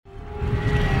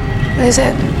What is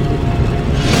it?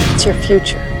 It's your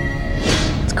future.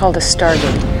 It's called a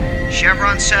Stargate.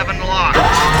 Chevron 7 locked.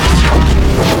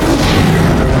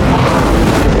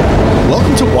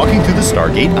 Welcome to Walking Through the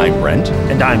Stargate. I'm Brent.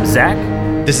 And I'm Zach.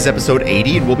 This is episode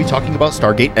 80, and we'll be talking about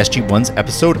Stargate SG-1's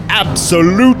episode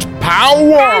Absolute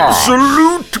Power!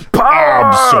 Absolute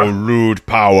power! Absolute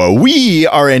Power. We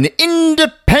are an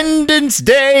Independence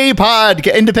Day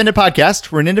independent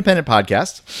podcast. We're an independent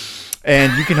podcast.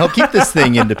 And you can help keep this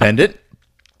thing independent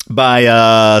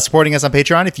by supporting us on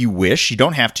Patreon if you wish. You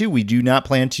don't have to. We do not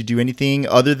plan to do anything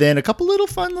other than a couple little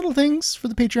fun little things for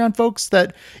the Patreon folks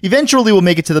that eventually will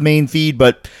make it to the main feed,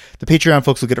 but the Patreon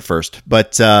folks will get it first.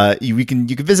 But you can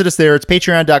visit us there. It's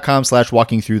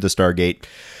patreon.com/walkingthroughthestargate.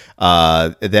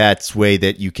 That's way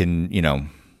that you can,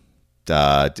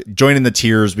 join in the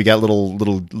tiers. We got little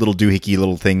doohickey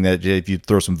little thing that if you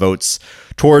throw some votes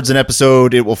towards an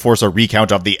episode, it will force a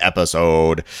recount of the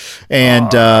episode.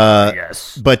 And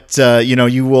yes. But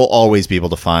you will always be able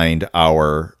to find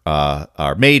our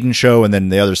maiden show and then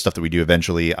the other stuff that we do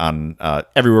eventually on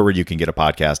everywhere where you can get a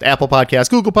podcast: Apple Podcast,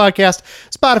 Google Podcast,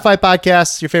 Spotify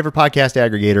Podcasts, your favorite podcast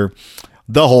aggregator,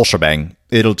 the whole shebang.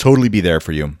 It'll totally be there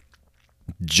for you,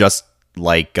 just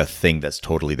like a thing that's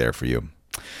totally there for you.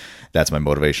 That's my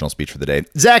motivational speech for the day.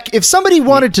 Zach, if somebody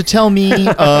wanted to tell me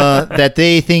that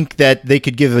they think that they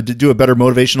could do a better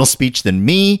motivational speech than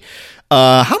me,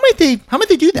 how might they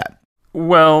do that?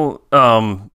 Well,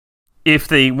 if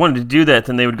they wanted to do that,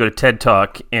 then they would go to TED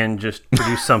Talk and just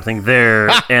produce something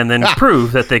there and then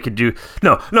prove that they could do...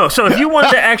 No. So if you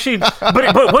wanted to actually...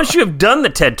 But once you have done the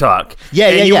TED Talk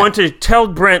and you want to tell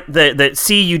Brent that,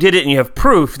 see, you did it and you have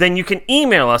proof, then you can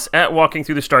email us at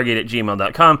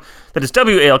walkingthroughthestargate@gmail.com. That is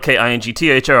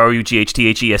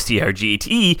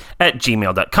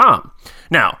WALKINGTHROUGHTHESTRGATE@gmail.com.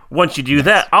 Now, once you do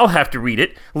that, I'll have to read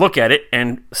it, look at it,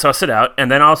 and suss it out, and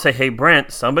then I'll say, hey,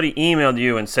 Brent, somebody emailed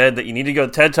you and said that you need to go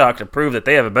to TED Talk to prove that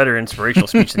they have a better inspirational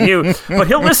speech than you. But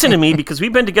he'll listen to me because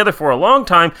we've been together for a long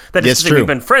time. That is to say, we've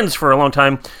been friends for a long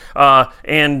time,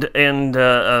 and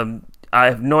I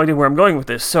have no idea where I'm going with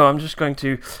this, so I'm just going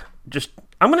to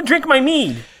I'm going to drink my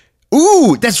mead.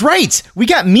 Ooh, that's right. We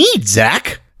got mead,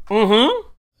 Zach. Mm-hmm.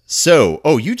 So,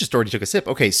 you just already took a sip.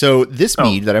 Okay, so this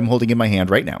mead that I'm holding in my hand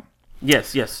right now.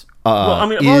 Yes. Well, I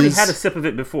mean, I've already had a sip of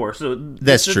it before, so...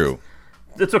 That's true.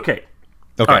 That's okay.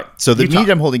 Okay, right, so the mead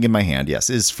I'm holding in my hand, yes,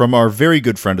 is from our very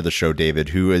good friend of the show, David,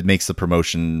 who makes the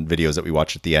promotion videos that we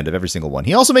watch at the end of every single one.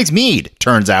 He also makes mead,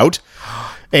 turns out.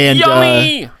 And,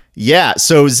 yummy! Yeah,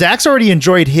 so Zach's already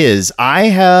enjoyed his. I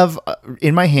have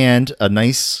in my hand a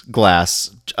nice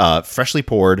glass, freshly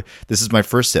poured. This is my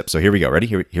first sip, so here we go.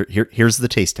 Ready? Here's the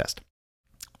taste test.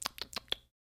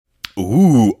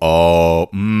 Ooh,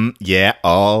 yeah,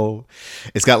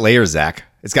 it's got layers, Zach.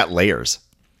 It's got layers.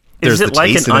 There's the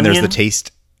like taste, an and then onion? there's the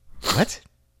taste. What?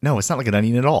 No, it's not like an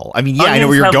onion at all. I mean, yeah, Onions I know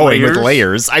where you're going with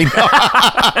layers? I know.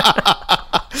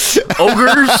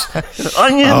 Ogres,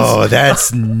 onions. Oh,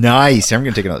 that's nice. Here, I'm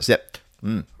going to take another sip.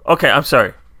 Okay, I'm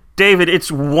sorry. David,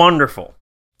 it's wonderful.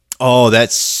 Oh,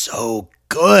 that's so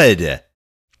good.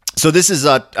 So this is,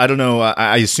 I don't know,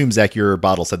 I assume, Zach, your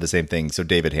bottle said the same thing. So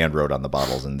David hand wrote on the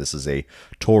bottles, and this is a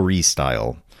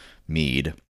Torii-style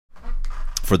mead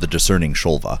for the discerning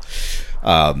Sholva.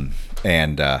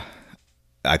 And I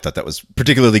thought that was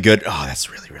particularly good. Oh, that's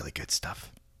really, really good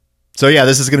stuff. So yeah,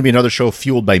 this is going to be another show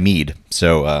fueled by mead.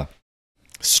 So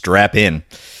strap in.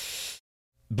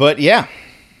 But yeah,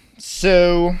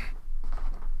 so...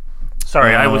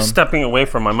 Sorry, I was stepping away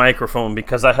from my microphone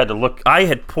because I had to look. I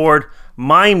had poured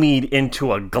my mead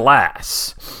into a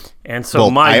glass. And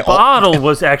so my bottle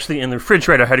was actually in the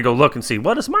refrigerator. I had to go look and see,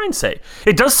 what does mine say?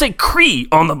 It does say Cree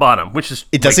on the bottom, which is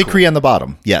It does say Cree on the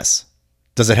bottom, yes.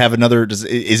 Does it have another, does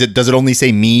it only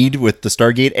say mead with the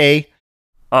Stargate A?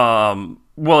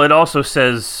 Well, it also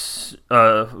says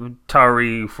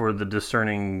Tauri for the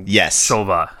discerning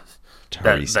Sholva.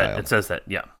 Tauri style. It says that,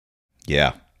 yeah.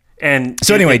 Yeah. And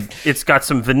so anyway, it's got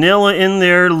some vanilla in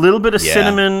there, a little bit of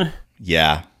cinnamon.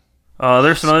 Yeah.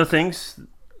 There's some other things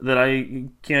that I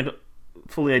can't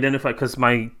fully identify because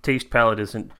my taste palette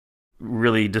isn't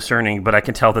really discerning, but I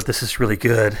can tell that this is really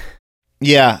good.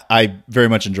 Yeah, I very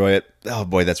much enjoy it. Oh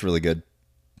boy, that's really good.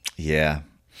 Yeah.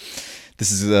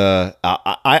 This is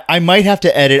I might have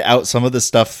to edit out some of the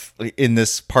stuff in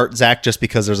this part, Zach, just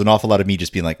because there's an awful lot of me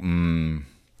just being like,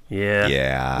 Yeah.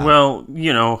 Yeah. Well,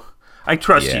 I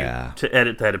trust you to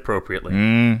edit that appropriately.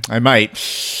 I might.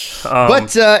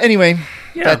 But anyway,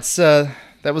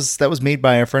 that was made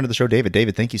by our friend of the show, David.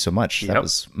 David, thank you so much. That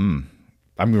was I'm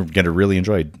going to really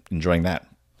enjoying that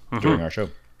during our show.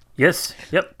 Yes.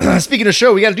 Yep. Speaking of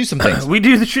show, we got to do some things. We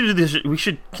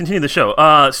should continue the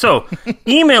show. So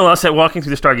email us at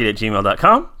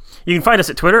walkingthroughthestargate@gmail.com. You can find us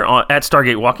at Twitter at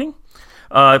StargateWalking.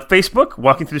 Facebook,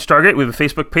 Walking Through the Stargate. We have a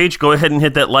Facebook page. Go ahead and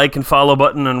hit that like and follow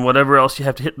button and whatever else you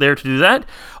have to hit there to do that.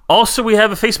 Also, we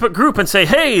have a Facebook group, and say,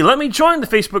 hey, let me join the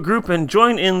Facebook group and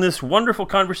join in this wonderful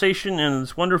conversation and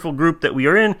this wonderful group that we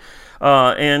are in,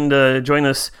 and join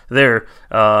us there.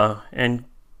 And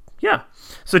yeah,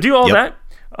 so do all that.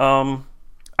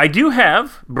 I do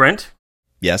have, Brent,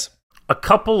 Yes. a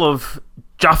couple of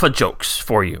Jaffa jokes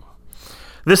for you.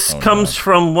 This comes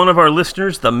from one of our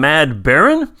listeners, the Mad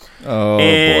Baron. Oh,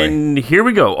 and here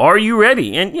we go. Are you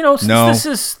ready? And since this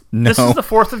is the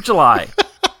 4th of July.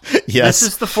 Yes.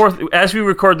 This is the 4th. As we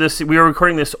record this, we are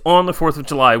recording this on the 4th of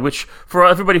July, which for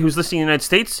everybody who's listening in the United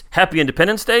States, Happy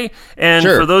Independence Day. And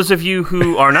for those of you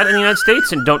who are not in the United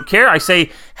States and don't care, I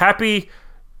say Happy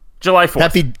July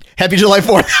 4th. Happy July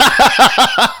 4th.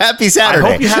 Happy Saturday.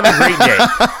 I hope you have a great day.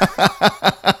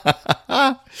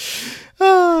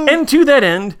 And to that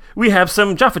end, we have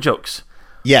some Jaffa jokes.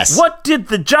 Yes. What did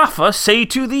the Jaffa say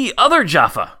to the other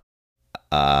Jaffa?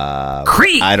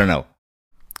 Cree. I don't know.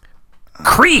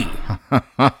 Cree.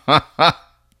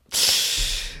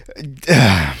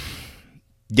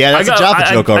 Yeah, that's a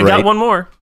Jaffa joke already. I got one more.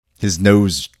 His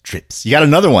nose drips. You got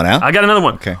another one, huh? I got another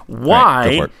one. Okay. Why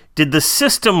Right, go for it. did the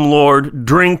System Lord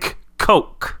drink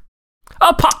Coke?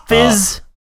 A pop fizz.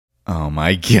 Oh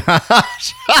my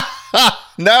gosh.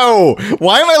 No.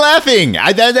 Why am I laughing?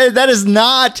 That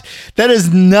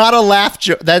is not a laugh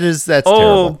joke. That's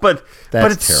terrible. But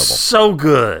it's terrible. so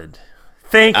good.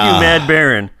 Thank you, Mad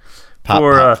Baron,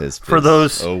 Pop, fizz, for fizz.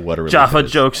 those What a relief Jaffa it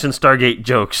is. jokes and Stargate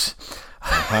jokes.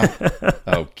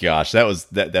 Oh gosh, that was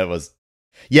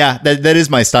yeah, that is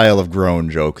my style of groan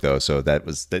joke though. So that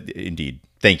indeed.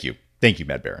 Thank you,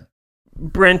 Mad Baron.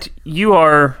 Brent, you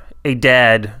are a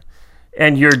dad,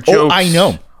 and your jokes I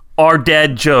know. are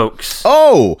dad jokes.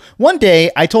 Oh, one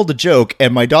day I told a joke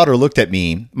and my daughter looked at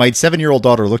me. My 7-year-old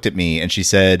daughter looked at me and she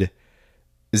said,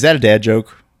 "Is that a dad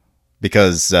joke?"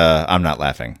 Because I'm not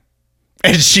laughing,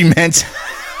 and she meant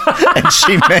it.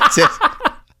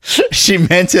 She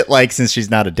meant it like, since she's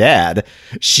not a dad,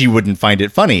 she wouldn't find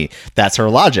it funny. That's her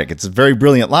logic. It's a very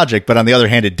brilliant logic, but on the other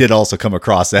hand, it did also come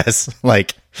across as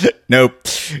like, nope,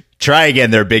 try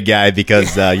again there, big guy,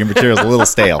 because your material's a little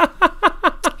stale.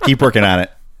 Keep working on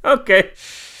it. Okay.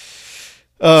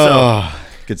 Oh,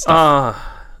 good stuff.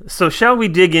 So shall we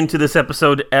dig into this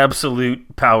episode,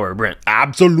 Absolute Power, Brent?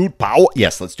 Absolute power.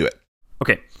 Yes, let's do it.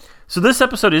 Okay. So this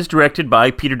episode is directed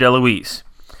by Peter DeLuise.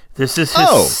 This is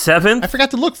his seventh. I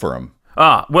forgot to look for him.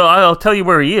 Well, I'll tell you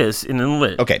where he is in the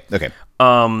list. Okay.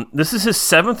 This is his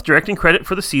 7th directing credit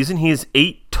for the season. He has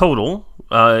 8 total.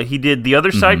 He did The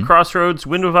Other Side, Crossroads,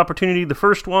 Window of Opportunity, the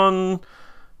first ones,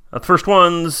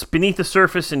 Beneath the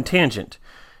Surface, and Tangent.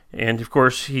 And, of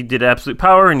course, he did Absolute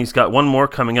Power, and he's got one more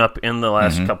coming up in the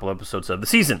last couple episodes of the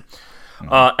season.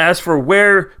 As for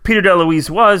where Peter DeLuise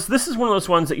was, this is one of those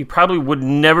ones that you probably would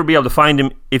never be able to find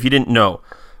him if you didn't know.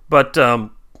 But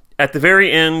at the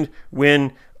very end,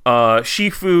 when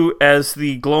Shifu, as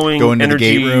the glowing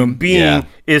energy the gate room being,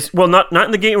 is, well, not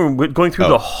in the gate room, but going through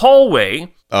the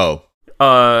hallway. Oh.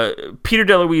 Peter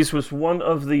DeLuise was one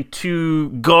of the 2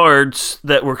 guards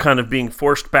that were kind of being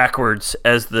forced backwards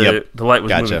as the light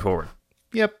was moving forward.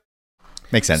 Yep.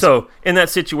 Makes sense. So, in that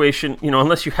situation,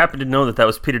 unless you happen to know that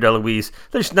was Peter DeLuise,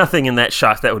 there's nothing in that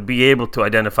shot that would be able to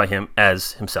identify him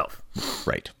as himself.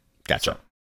 Right. Gotcha.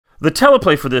 The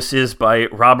teleplay for this is by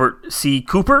Robert C.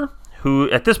 Cooper, who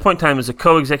at this point in time is a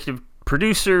co-executive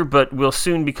producer, but will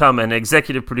soon become an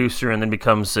executive producer and then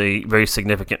becomes a very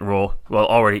significant role. Well,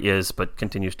 already is, but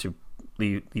continues to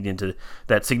lead into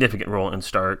that significant role in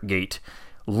Stargate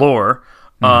lore.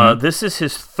 This is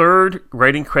his 3rd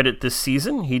writing credit this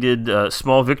season. He did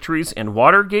Small Victories and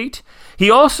Watergate.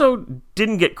 He also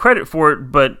didn't get credit for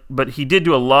it, but he did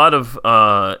do a lot of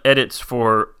edits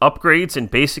for Upgrades and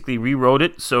basically rewrote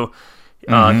it. So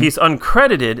he's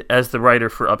uncredited as the writer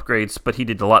for Upgrades, but he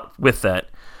did a lot with that.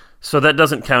 So that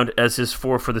doesn't count as his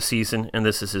 4 for the season, and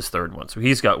this is his 3rd one. So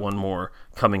he's got one more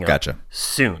coming up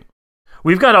soon.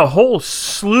 We've got a whole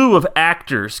slew of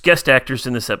guest actors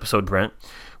in this episode, Brent.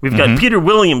 We've got Peter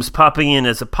Williams popping in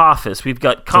as Apophis. We've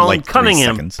got Colin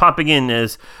Cunningham popping in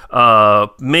as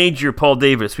Major Paul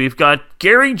Davis. We've got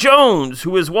Gary Jones,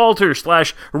 who is Walter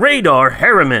 / Radar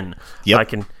Harriman.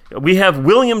 Yep. We have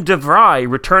William DeVry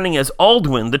returning as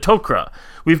Aldwin the Tok'ra.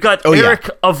 We've got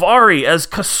Eric Avari as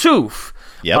Kasuf.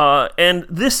 Yep. And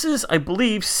this is, I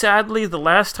believe, sadly, the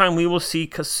last time we will see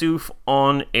Kasuf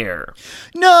on air.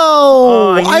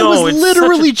 No, I I know, was it's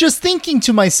literally just thinking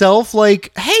to myself,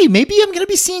 like, hey, maybe I'm going to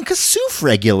be seeing Kasuf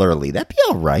regularly. That'd be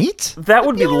all right. That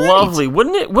would be all right. lovely,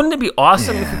 wouldn't it? Wouldn't it be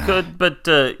awesome if we could? But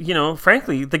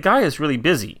frankly, the guy is really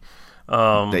busy.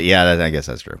 Yeah, I guess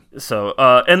that's true. So,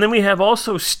 and then we have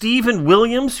also Stephen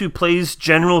Williams, who plays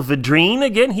General Vidrine.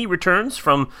 Again, he returns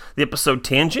from the episode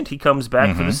Tangent. He comes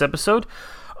back for this episode.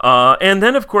 And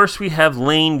then, of course, we have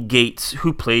Lane Gates,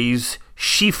 who plays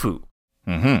Shifu.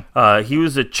 He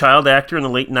was a child actor in the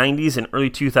late 90s and early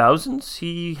 2000s.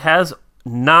 He has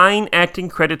 9 acting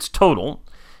credits total.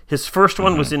 His first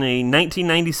one was in a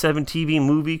 1997 TV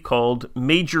movie called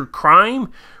Major Crime,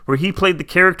 where he played the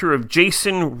character of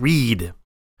Jason Reed.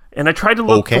 And I tried to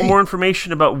look for more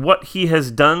information about what he has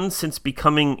done since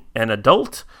becoming an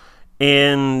adult,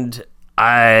 and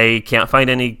I can't find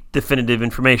any definitive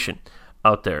information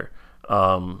out there.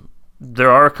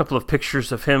 There are a couple of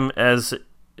pictures of him as,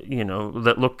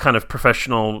 that look kind of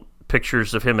professional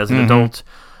pictures of him as an adult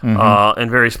in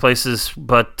various places,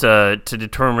 but to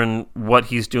determine what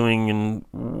he's doing and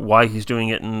why he's doing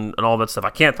it and all that stuff, I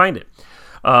can't find it.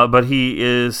 But he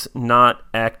is not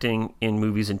acting in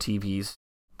movies and TVs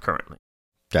currently.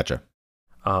 Gotcha.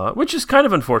 Which is kind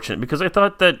of unfortunate because I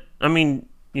thought that,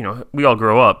 we all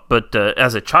grow up, but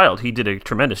as a child, he did a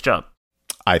tremendous job.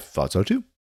 I thought so too.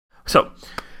 So,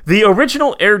 the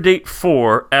original air date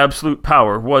for Absolute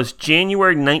Power was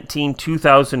January 19,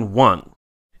 2001.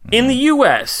 In the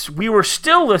U.S., we were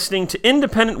still listening to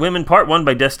Independent Women Part 1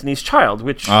 by Destiny's Child,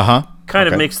 which kind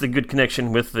of makes the good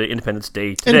connection with the Independence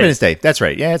Day today. Independence Day, that's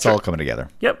right. Yeah, it's all coming together.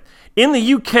 Yep. In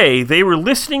the UK, they were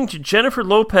listening to Jennifer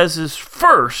Lopez's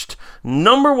first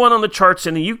number 1 on the charts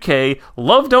in the UK,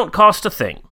 Love Don't Cost a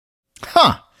Thing.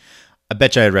 Huh. I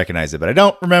bet you I'd recognize it, but I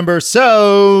don't remember,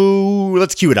 so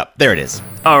let's cue it up. There it is.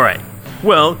 All right.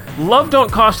 Well, Love Don't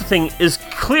Cost a Thing is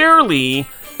clearly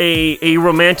a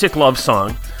romantic love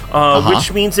song,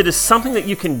 which means it is something that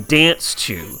you can dance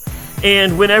to.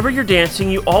 And whenever you're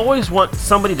dancing, you always want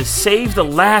somebody to save the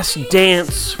last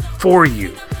dance for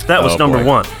you. That was number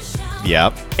 1.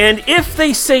 Yep. And if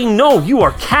they say no, you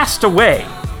are cast away.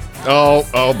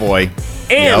 Oh boy.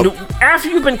 And after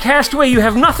you've been cast away, you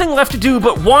have nothing left to do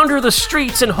but wander the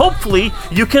streets, and hopefully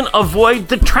you can avoid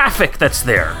the traffic that's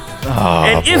there.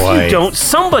 And if you don't,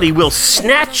 somebody will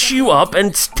snatch you up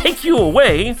and take you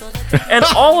away. And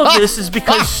all of this is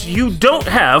because you don't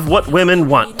have what women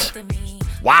want.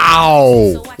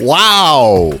 Wow.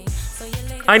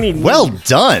 I mean, well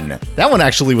done. That one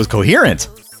actually was coherent.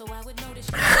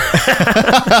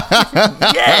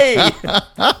 Yay!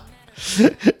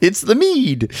 It's the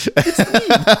mead.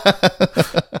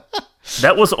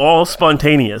 That was all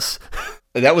spontaneous.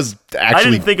 That was actually I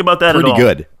didn't think about that at all. Pretty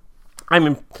good. I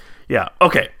mean, yeah.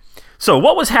 Okay. So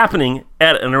what was happening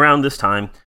at and around this time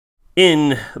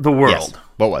in the world? Yes.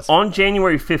 What was? On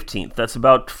January 15th, that's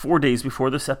about 4 days before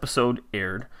this episode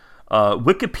aired,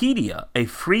 Wikipedia, a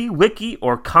free wiki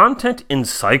or content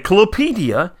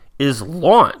encyclopedia, is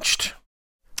launched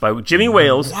by Jimmy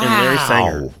Wales and Larry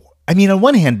Sanger. I mean, on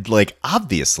one hand,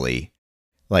 obviously,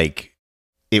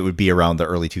 it would be around the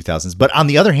early 2000s. But on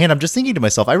the other hand, I'm just thinking to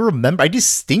myself, I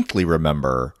distinctly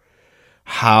remember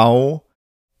how,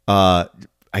 I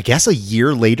guess a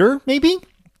year later, maybe,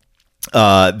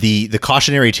 the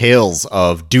cautionary tales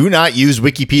of do not use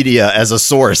Wikipedia as a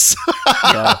source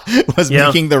was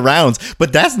making the rounds.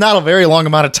 But that's not a very long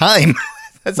amount of time.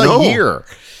 That's a year.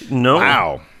 No.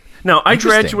 Wow. Now, I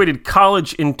graduated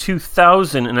college in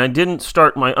 2000, and I didn't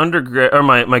start my undergrad or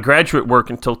my graduate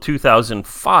work until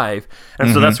 2005,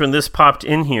 and so that's when this popped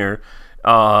in here.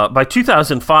 By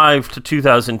 2005 to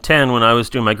 2010, when I was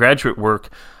doing my graduate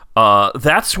work,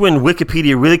 that's when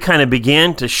Wikipedia really kind of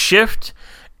began to shift,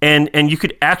 and you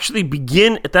could actually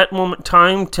begin at that moment in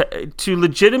time to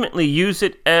legitimately use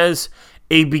it as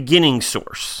a beginning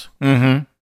source. Mm-hmm.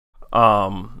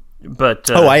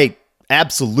 I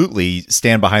absolutely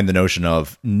stand behind the notion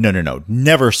of no,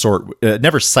 never cite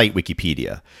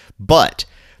Wikipedia, but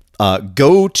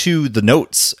go to the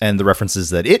notes and the references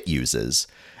that it uses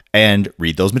and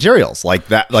read those materials like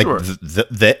that. Like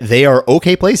they are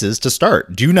okay places to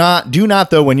start. Do not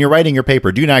though, when you're writing your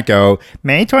paper, do not go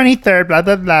May 23rd, blah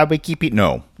blah blah,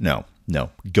 Wikipedia. No.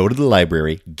 Go to the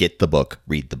library, get the book,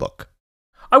 read the book.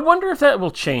 I wonder if that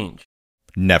will change.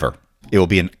 Never. It will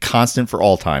be a constant for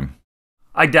all time.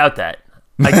 I doubt that.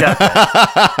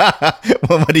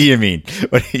 Well, what do you mean?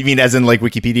 What do you mean, as in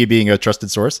Wikipedia being a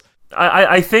trusted source?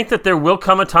 I think that there will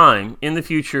come a time in the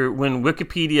future when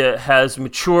Wikipedia has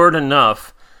matured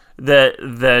enough that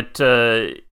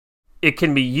it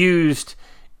can be used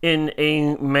in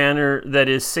a manner that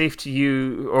is safe to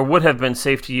use, or would have been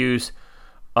safe to use,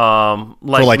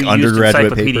 like we used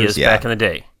encyclopedias back in the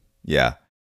day. Yeah.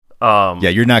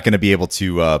 You're not going to be able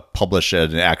to publish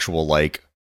an actual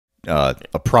a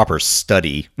proper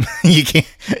study. You can't.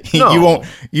 No.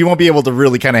 You won't be able to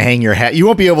really kind of hang your hat. You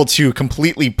won't be able to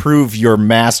completely prove your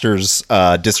master's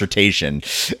dissertation.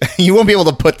 You won't be able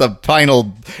to put the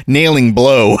final nailing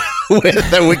blow with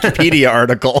the Wikipedia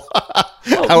article.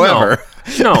 However,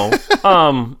 no.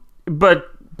 But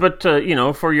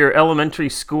for your elementary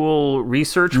school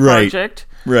research project,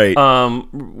 right?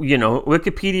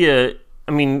 Wikipedia.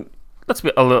 I mean,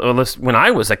 when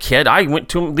I was a kid, I went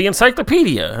to the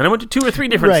encyclopedia, and I went to 2 or 3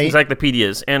 different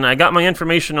encyclopedias, and I got my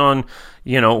information on,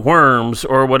 worms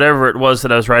or whatever it was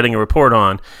that I was writing a report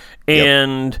on.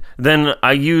 And then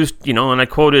I used, and I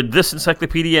quoted this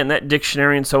encyclopedia and that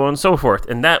dictionary and so on and so forth.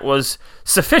 And that was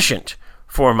sufficient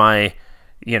for my,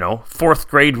 4th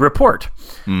grade report.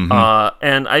 Mm-hmm.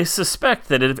 And I suspect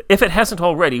that if it hasn't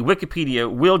already,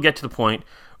 Wikipedia will get to the point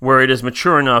where it is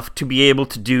mature enough to be able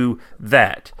to do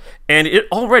that. And it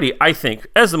already, I think,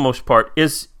 as the most part,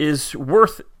 is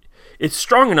worth... It's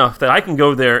strong enough that I can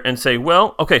go there and say,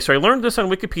 well, okay, so I learned this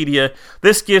on Wikipedia.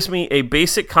 This gives me a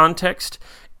basic context.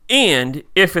 And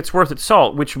if it's worth its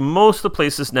salt, which most of the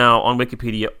places now on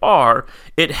Wikipedia are,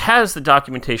 it has the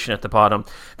documentation at the bottom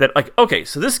that, okay,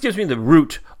 so this gives me the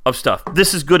root of stuff.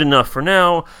 This is good enough for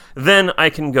now. Then I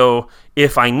can go,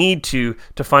 if I need to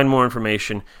find more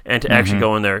information and to actually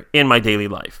go in there in my daily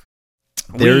life.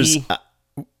 You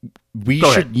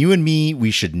and me,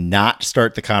 we should not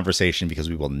start the conversation because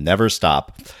we will never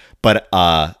stop. But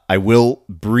I will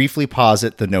briefly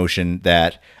posit the notion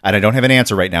that, and I don't have an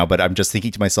answer right now, but I'm just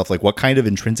thinking to myself, what kind of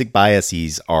intrinsic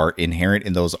biases are inherent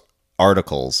in those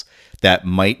articles that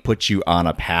might put you on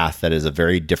a path that is a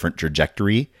very different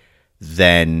trajectory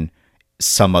than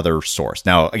some other source.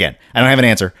 Now, again, I don't have an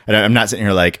answer. I'm not sitting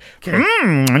here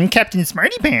I'm Captain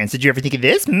Smarty Pants. Did you ever think of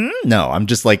this? No, I'm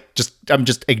just I'm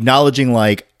just acknowledging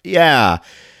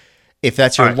if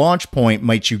that's your launch point,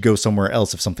 might you go somewhere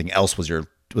else if something else was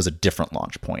a different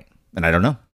launch point? And I don't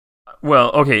know.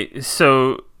 Well, okay,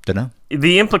 so don't know.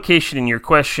 The implication in your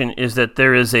question is that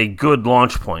there is a good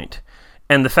launch point.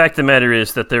 And the fact of the matter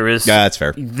is that there is... Yeah, that's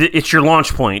fair. It's your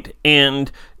launch point,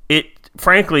 and it,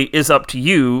 frankly, is up to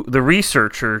you, the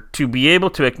researcher, to be able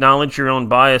to acknowledge your own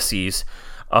biases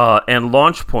and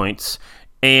launch points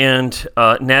and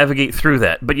navigate through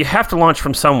that. But you have to launch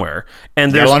from somewhere,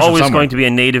 and there's always going to be a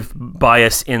native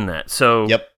bias in that. So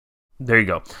yep. There you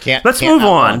go. Let's move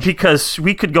on, because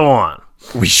we could go on.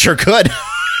 We sure could.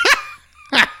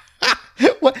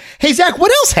 Hey, Zach,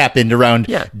 what else happened around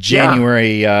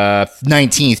January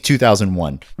 19th,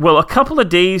 2001? Well, a couple of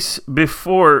days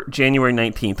before January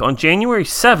 19th, on January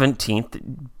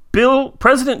 17th,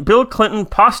 President Bill Clinton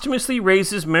posthumously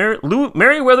raises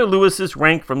Meriwether Lewis's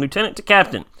rank from lieutenant to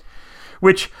captain,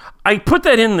 which I put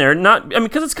that in there,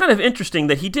 because it's kind of interesting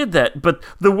that he did that, but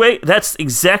that's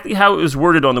exactly how it was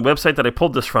worded on the website that I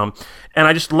pulled this from, and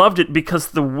I just loved it because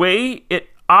the way it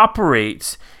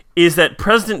operates is that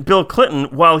President Bill Clinton,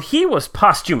 while he was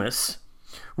posthumous,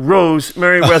 rose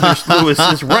Meriwether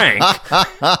Lewis's rank,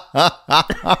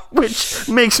 which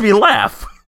makes me laugh.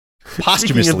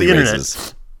 Posthumously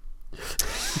raises.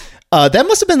 That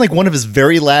must have been one of his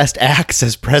very last acts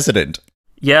as president.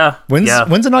 Yeah.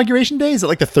 When's inauguration day? Is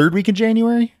it the 3rd week of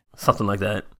January? Something like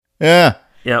that. Yeah.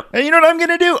 Yep. And you know what I'm going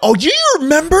to do? Oh, do you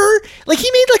remember?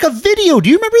 He made a video. Do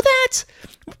you remember that?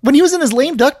 When he was in his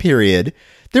lame duck period,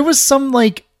 there was some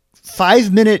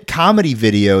 5-minute comedy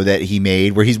video that he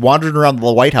made where he's wandering around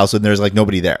the White House and there's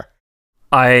nobody there.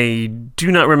 I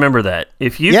do not remember that.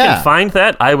 If you can find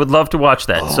that, I would love to watch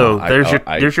that.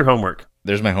 There's your homework.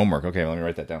 There's my homework. Okay, let me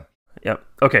write that down. Yep.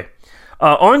 Okay.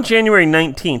 On January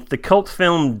 19th, the cult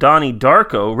film Donnie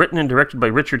Darko, written and directed by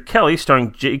Richard Kelly,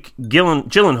 starring Jake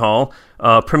Gyllenhaal,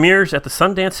 premieres at the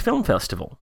Sundance Film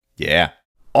Festival. Yeah.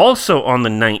 Also on the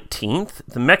 19th,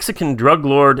 the Mexican drug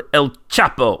lord El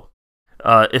Chapo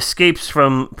escapes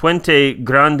from Puente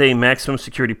Grande maximum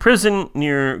security prison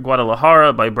near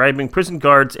Guadalajara by bribing prison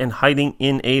guards and hiding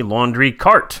in a laundry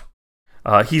cart.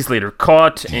 He's later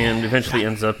caught and eventually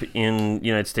ends up in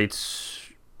United States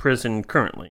prison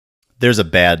currently. There's a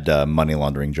bad money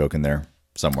laundering joke in there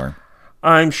somewhere.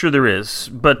 I'm sure there is,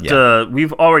 but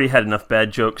we've already had enough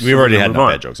bad jokes. We've already had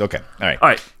enough bad jokes. Okay. All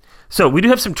right. So we do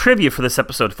have some trivia for this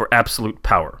episode for Absolute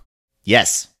Power.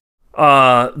 Yes.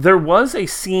 There was a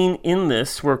scene in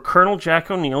this where Colonel Jack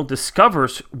O'Neill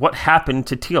discovers what happened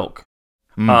to Teal'c.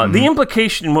 The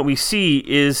implication in what we see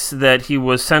is that he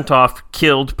was sent off,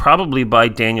 killed, probably by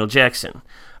Daniel Jackson.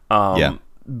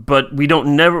 but we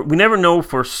never know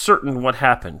for certain what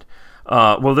happened.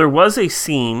 Well, there was a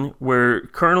scene where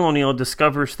Colonel O'Neill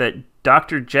discovers that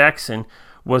Dr. Jackson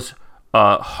was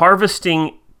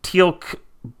harvesting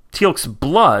Teal'c's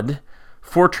blood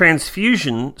for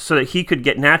transfusion so that he could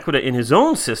get Naquadah in his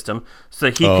own system so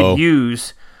that he could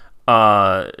use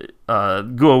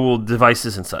Goa'uld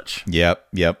devices and such.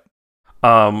 Yep.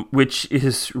 Which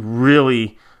is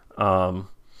really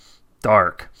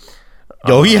dark.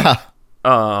 Oh, yeah.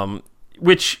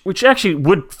 Which actually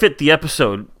would fit the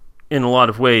episode in a lot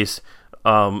of ways,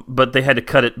 but they had to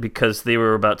cut it because they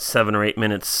were about 7 or 8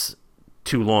 minutes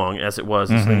too long as it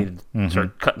was, and so they needed to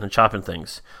start cutting and chopping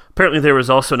things. Apparently there was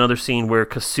also another scene where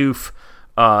Kasuf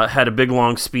had a big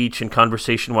long speech and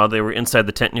conversation while they were inside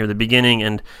the tent near the beginning,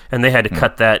 and they had to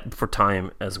cut that for time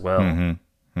as well.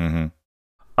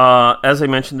 As I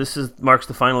mentioned, this marks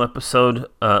the final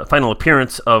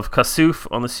appearance of Kasuf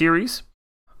on the series,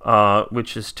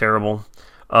 which is terrible.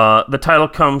 The title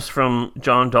comes from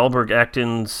John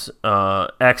Dahlberg-Acton's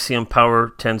axiom, power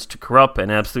tends to corrupt, and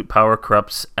absolute power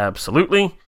corrupts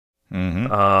absolutely.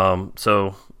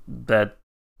 So that's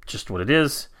just what it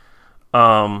is.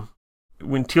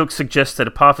 When Teal'c suggests that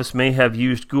Apophis may have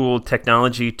used Goa'uld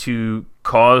technology to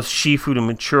cause Shifu to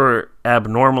mature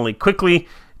abnormally quickly,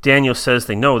 Daniel says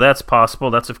they know that's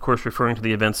possible. That's, of course, referring to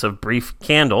the events of Brief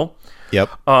Candle. Yep.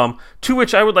 To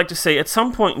which I would like to say, at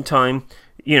some point in time,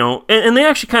 and they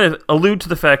actually kind of allude to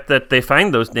the fact that they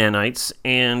find those nanites,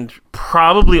 and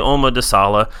probably Oma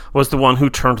Dasala was the one who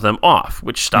turned them off,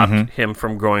 which stopped him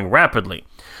from growing rapidly.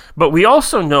 But we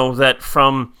also know that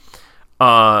from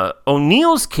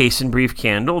O'Neill's case in Brief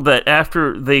Candle, that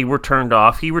after they were turned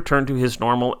off, he returned to his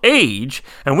normal age,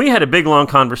 and we had a big, long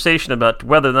conversation about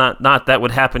whether or not that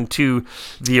would happen to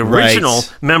the original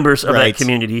members of that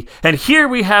community. And here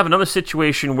we have another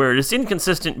situation where it is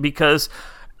inconsistent because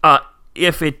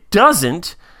if it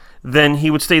doesn't, then he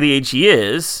would stay the age he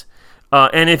is,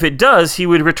 and if it does, he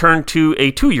would return to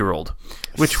a 2-year-old,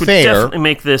 which would definitely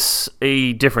make this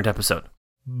a different episode.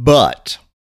 But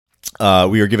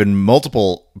we are given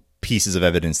multiple pieces of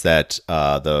evidence that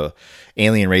the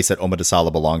alien race that Oma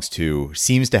Dasala belongs to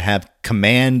seems to have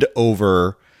command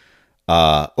over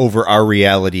our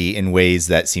reality in ways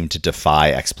that seem to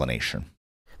defy explanation.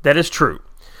 That is true.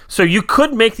 So you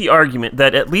could make the argument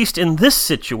that at least in this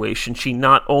situation, she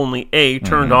not only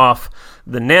turned off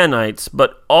the nanites,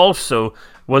 but also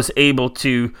was able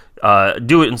to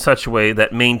do it in such a way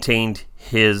that maintained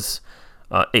his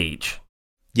age.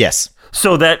 Yes.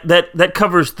 So that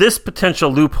covers this potential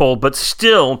loophole, but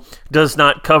still does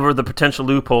not cover the potential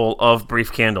loophole of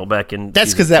Brief Candle back in.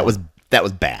 That's because that was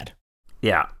bad.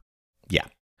 Yeah. Yeah.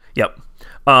 Yep.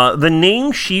 The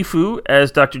name Shifu,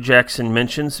 as Dr. Jackson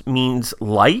mentions, means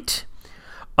light,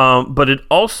 but it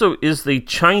also is the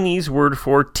Chinese word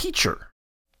for teacher.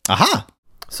 Aha.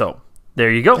 So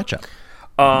there you go. Gotcha.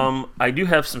 I do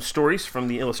have some stories from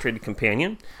the Illustrated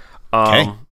Companion.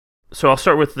 Okay. So I'll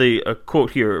start with the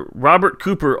quote here. Robert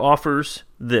Cooper offers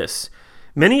this.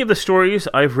 Many of the stories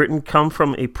I've written come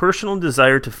from a personal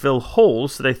desire to fill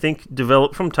holes that I think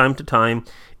develop from time to time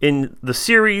in the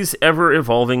series'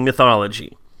 ever-evolving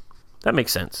mythology. That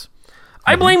makes sense.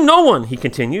 I blame no one, he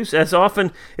continues, as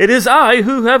often it is I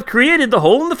who have created the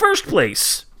hole in the first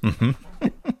place.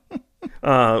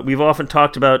 We've often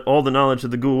talked about all the knowledge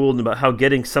of the Goa'uld and about how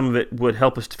getting some of it would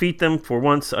help us defeat them. For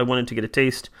once, I wanted to get a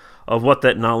taste of what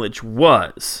that knowledge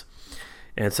was.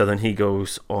 And so then he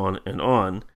goes on and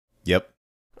on. Yep.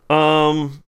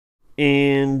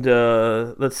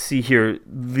 Let's see here.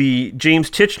 The James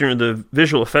Titchener, the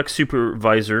visual effects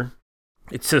supervisor,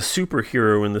 it says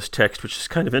superhero in this text, which is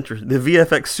kind of interesting. The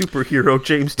VFX superhero,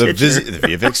 James Titchener. The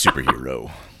VFX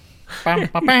superhero.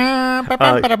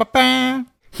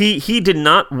 He did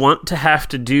not want to have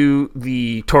to do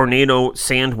the tornado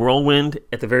sand whirlwind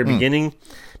at the very beginning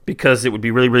because it would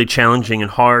be really, really challenging and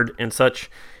hard and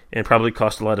such, and probably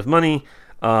cost a lot of money.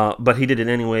 But he did it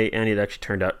anyway, and it actually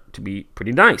turned out to be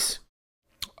pretty nice.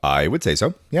 I would say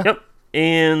so, yeah. Yep.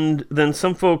 And then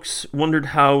some folks wondered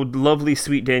how lovely,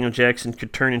 sweet Daniel Jackson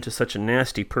could turn into such a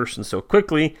nasty person so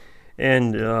quickly.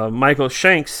 And Michael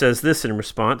Shanks says this in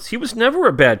response. He was never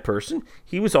a bad person.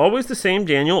 He was always the same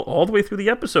Daniel all the way through the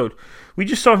episode. We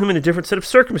just saw him in a different set of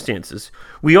circumstances.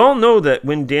 We all know that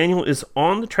when Daniel is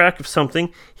on the track of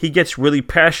something, he gets really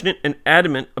passionate and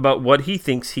adamant about what he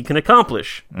thinks he can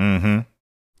accomplish. Mm-hmm.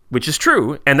 Which is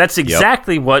true, and that's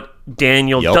exactly what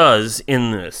Daniel does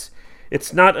in this.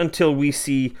 It's not until we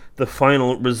see the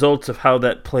final results of how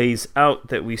that plays out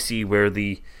that we see where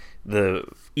the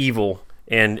evil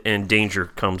and danger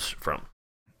comes from.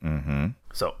 Mm-hmm.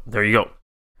 So, there you go.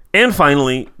 And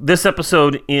finally, this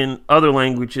episode in other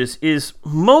languages is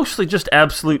mostly just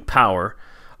absolute power.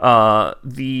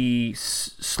 The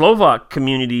Slovak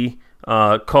community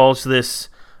calls this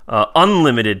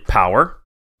unlimited power.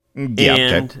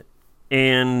 Yeah,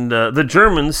 and the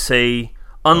Germans say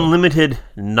unlimited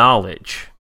knowledge.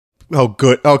 Oh,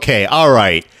 good. Okay. All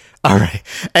right.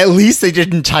 At least they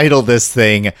didn't title this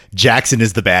thing Jackson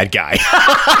is the bad guy.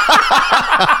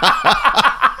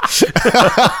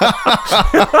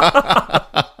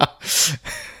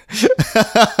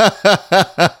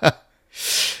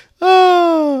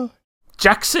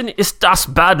 Jackson ist das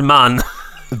Badman.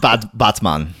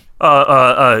 Batsman.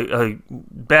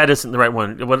 Bad isn't the right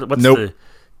one. What's Nope. the...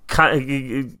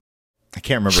 I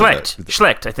can't remember.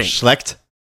 Schlecht, I think. Schlecht?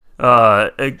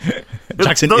 Those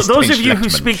ist of ein you who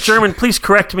Schlechtmann. speak German, please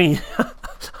correct me.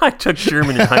 I took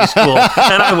German in high school,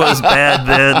 and I was bad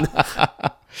then.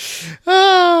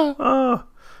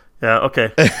 Yeah,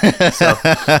 okay.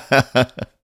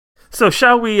 So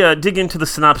shall we dig into the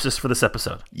synopsis for this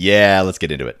episode? Yeah, let's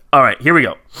get into it. All right, here we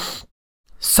go.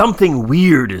 Something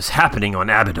weird is happening on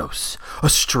Abydos. A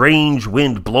strange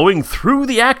wind blowing through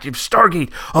the active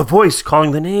Stargate. A voice calling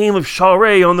the name of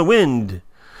Shaw-Ray on the wind.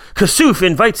 Kasuf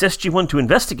invites SG-1 to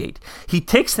investigate. He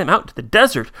takes them out to the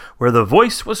desert where the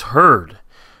voice was heard.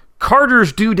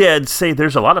 Carter's doodads say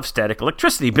there's a lot of static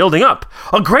electricity building up.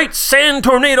 A great sand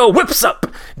tornado whips up.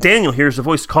 Daniel hears a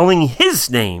voice calling his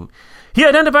name. He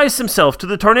identifies himself to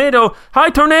the tornado. Hi,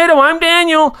 tornado, I'm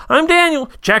Daniel.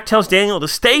 Jack tells Daniel to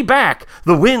stay back.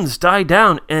 The winds die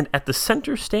down, and at the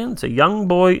center stands a young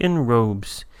boy in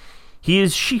robes. He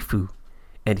is Shifu,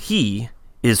 and he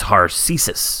is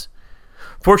Harcesis.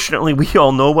 Fortunately, we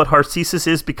all know what Harcesis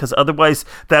is, because otherwise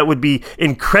that would be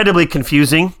incredibly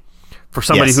confusing for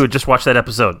somebody who had just watched that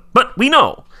episode. But we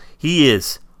know he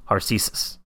is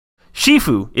Harcesis.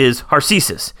 Shifu is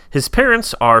Harcesis. His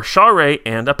parents are Shaw-Ray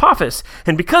and Apophis,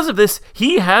 and because of this,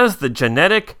 he has the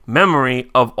genetic memory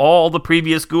of all the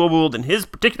previous Goa'uld in his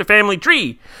particular family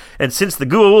tree. And since the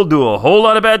Goa'uld do a whole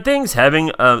lot of bad things,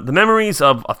 having the memories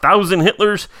of 1,000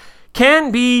 Hitlers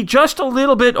can be just a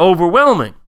little bit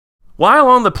overwhelming. While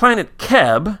on the planet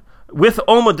Keb, with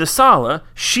Oma Desala,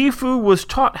 Shifu was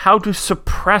taught how to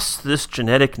suppress this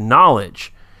genetic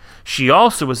knowledge. She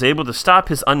also was able to stop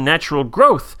his unnatural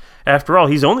growth. After all,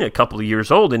 he's only a couple of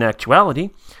years old in actuality.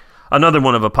 Another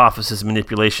one of Apophis's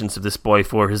manipulations of this boy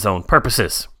for his own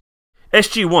purposes.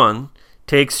 SG-1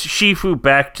 takes Shifu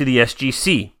back to the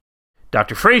SGC.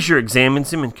 Dr. Frazier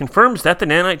examines him and confirms that the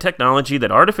nanite technology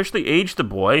that artificially aged the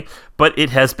boy, but it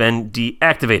has been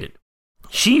deactivated.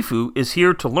 Shifu is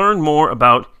here to learn more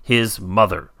about his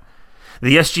mother.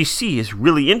 The SGC is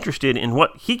really interested in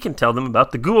what he can tell them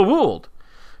about the Goa'uld.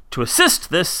 To assist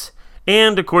this,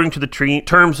 and according to the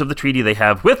terms of the treaty they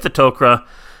have with the Tok'ra,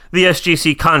 the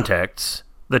SGC contacts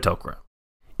the Tok'ra.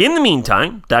 In the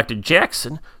meantime, Dr.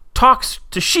 Jackson talks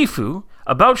to Shifu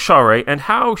about Shaw-Ray and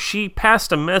how she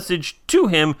passed a message to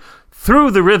him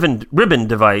through the ribbon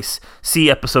device,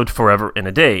 see episode Forever in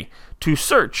a Day, to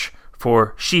search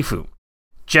for Shifu.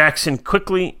 Jackson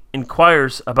quickly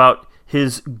inquires about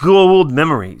his Goa'uld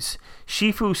memories.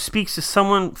 Shifu speaks to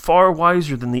someone far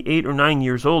wiser than the 8 or 9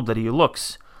 years old that he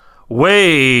looks.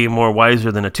 Way more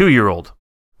wiser than a 2-year-old.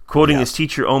 Quoting his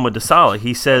teacher Oma Desala,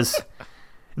 he says,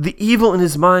 "The evil in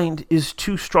his mind is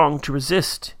too strong to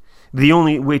resist. The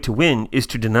only way to win is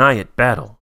to deny it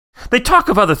battle." They talk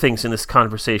of other things in this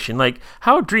conversation, like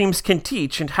how dreams can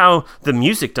teach and how the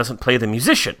music doesn't play the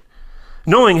musician.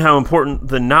 Knowing how important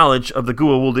the knowledge of the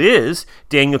Goa'uld is,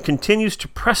 Daniel continues to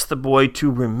press the boy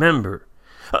to remember.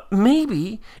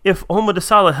 Maybe if Oma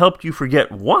Desala helped you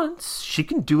forget once, she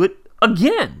can do it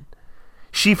again.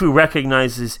 Shifu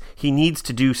recognizes he needs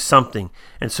to do something,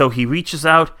 and so he reaches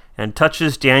out and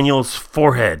touches Daniel's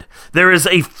forehead. There is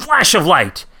a flash of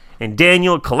light, and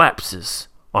Daniel collapses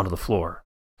onto the floor.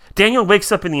 Daniel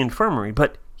wakes up in the infirmary,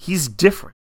 but he's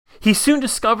different. He soon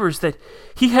discovers that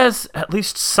he has at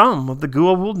least some of the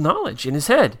Goa'uld knowledge in his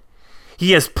head.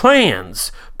 He has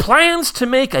plans to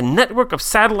make a network of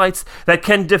satellites that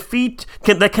can detect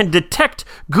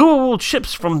Goa'uld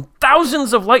ships from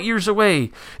thousands of light years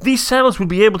away. These satellites would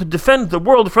be able to defend the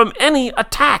world from any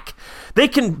attack. They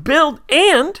can build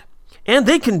and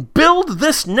they can build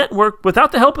this network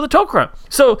without the help of the Tok'ra.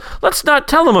 So let's not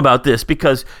tell them about this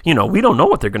because, we don't know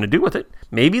what they're going to do with it.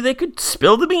 Maybe they could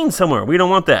spill the beans somewhere. We don't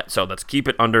want that. So let's keep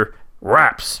it under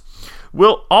wraps.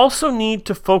 We'll also need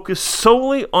to focus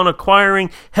solely on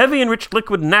acquiring heavy enriched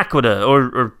liquid naquita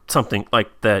or something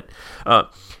like that.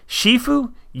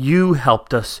 Shifu, You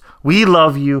helped us. We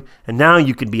love you. And now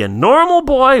you can be a normal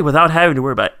boy without having to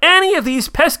worry about any of these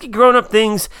pesky grown-up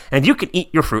things, and you can eat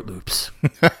your Fruit Loops.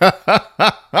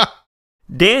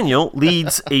 Daniel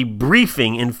leads a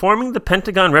briefing informing the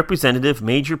Pentagon representative,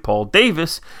 Major Paul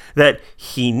Davis, that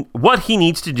what he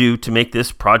needs to do to make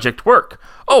this project work.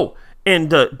 Oh, and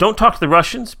don't talk to the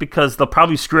Russians because they'll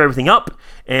probably screw everything up,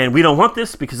 and we don't want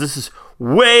this because this is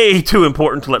way too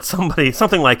important to let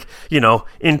something like,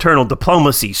 internal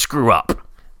diplomacy screw up.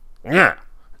 Yeah.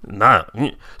 No.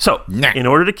 So, in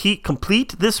order to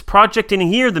complete this project in a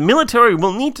year, the military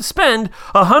will need to spend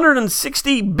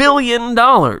 $160 billion.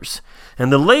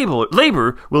 And the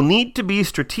labor will need to be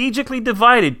strategically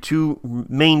divided to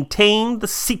maintain the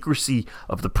secrecy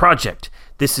of the project.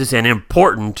 This is an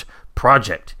important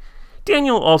project.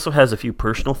 Daniel also has a few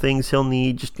personal things he'll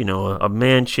need, just, a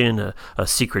mansion, a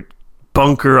secret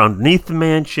bunker underneath the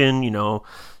mansion,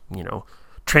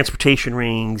 transportation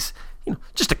rings,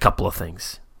 just a couple of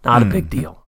things. Not a big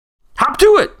deal. Hop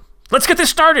to it! Let's get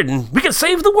this started and we can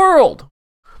save the world!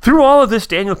 Through all of this,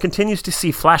 Daniel continues to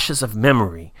see flashes of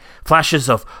memory, flashes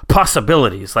of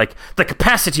possibilities, like the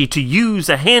capacity to use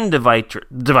a hand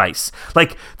device,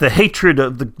 like the hatred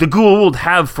of the Goa'uld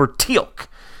have for Teal'c.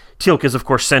 Teal'c is, of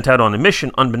course, sent out on a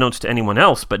mission unbeknownst to anyone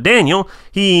else, but Daniel,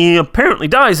 he apparently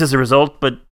dies as a result,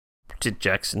 but did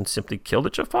Jackson simply kill the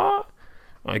Jaffa?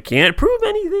 I can't prove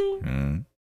anything.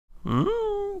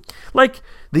 Like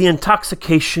the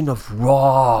intoxication of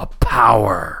raw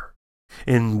power.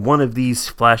 In one of these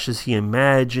flashes, he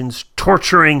imagines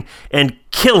torturing and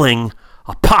killing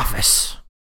Apophis.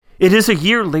 It is a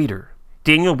year later.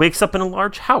 Daniel wakes up in a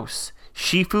large house.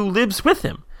 Shifu lives with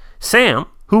him. Sam,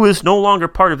 who is no longer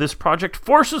part of this project,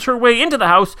 forces her way into the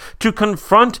house to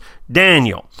confront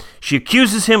Daniel. She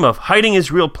accuses him of hiding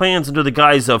his real plans under the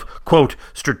guise of, quote,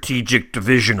 strategic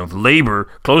division of labor,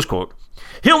 close quote.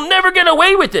 He'll never get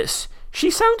away with this. She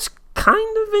sounds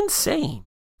kind of insane.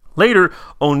 Later,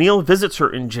 O'Neill visits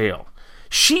her in jail.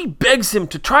 She begs him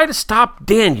to try to stop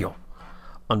Daniel.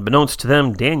 Unbeknownst to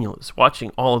them, Daniel is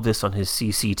watching all of this on his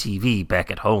CCTV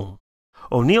back at home.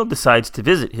 O'Neill decides to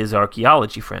visit his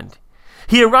archaeology friend.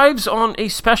 He arrives on a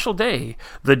special day,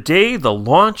 the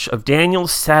launch of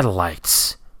Daniel's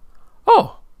satellites.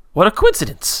 Oh, what a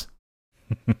coincidence.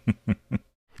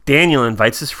 Daniel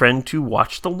invites his friend to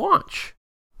watch the launch.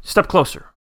 Step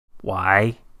closer.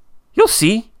 Why? You'll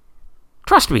see.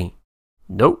 Trust me.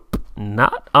 Nope,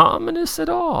 not ominous at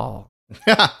all.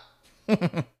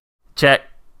 Jack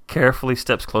carefully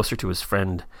steps closer to his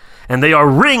friend, and they are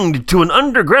ringed to an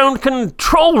underground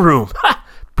control room. Ha!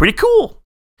 Pretty cool.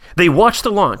 They watch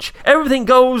the launch. Everything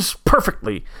goes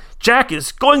perfectly. Jack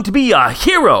is going to be a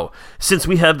hero. Since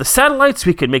we have the satellites,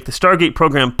 we can make the Stargate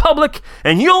program public,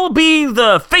 and you'll be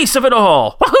the face of it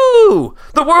all. Woohoo!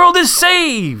 The world is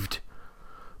saved!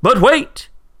 But wait!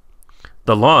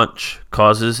 The launch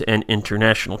causes an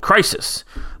international crisis.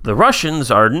 The Russians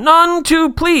are none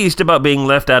too pleased about being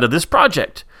left out of this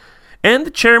project. And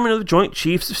the chairman of the Joint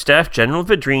Chiefs of Staff, General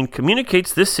Vedrine,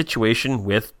 communicates this situation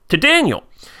to Daniel.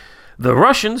 The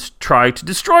Russians try to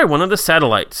destroy one of the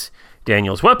satellites.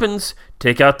 Daniel's weapons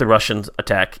take out the Russians'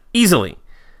 attack easily.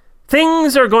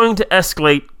 Things are going to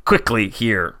escalate quickly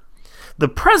here. The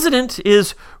president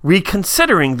is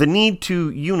reconsidering the need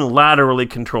to unilaterally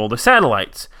control the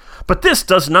satellites. But this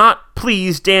does not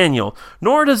please Daniel,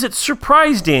 nor does it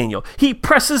surprise Daniel. He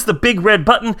presses the big red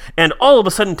button and all of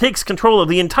a sudden takes control of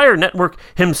the entire network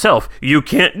himself. You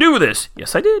can't do this.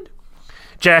 Yes, I did.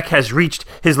 Jack has reached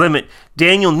his limit.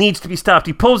 Daniel needs to be stopped.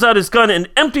 He pulls out his gun and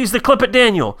empties the clip at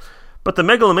Daniel. But the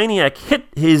megalomaniac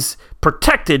is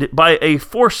protected by a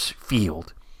force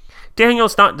field.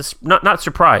 Daniel's not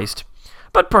surprised,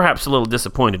 but perhaps a little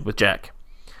disappointed with Jack.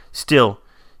 Still,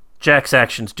 Jack's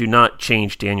actions do not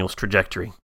change Daniel's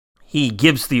trajectory. He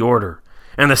gives the order,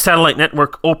 and the satellite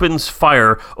network opens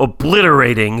fire,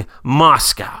 obliterating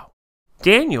Moscow.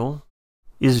 Daniel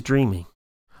is dreaming.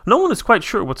 No one is quite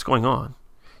sure what's going on.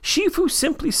 Shifu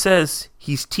simply says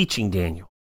he's teaching Daniel.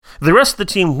 The rest of the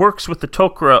team works with the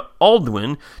Tok'ra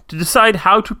Alduin to decide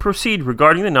how to proceed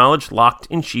regarding the knowledge locked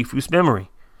in Shifu's memory.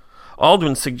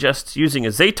 Alduin suggests using a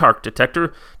Zatark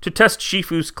detector to test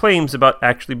Shifu's claims about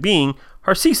actually being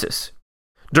Harcesis.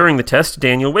 During the test,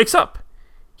 Daniel wakes up.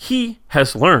 He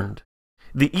has learned.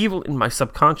 The evil in my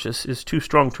subconscious is too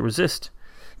strong to resist.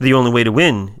 The only way to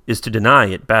win is to deny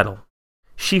it battle.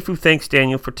 Shifu thanks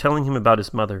Daniel for telling him about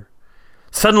his mother.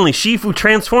 Suddenly, Shifu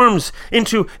transforms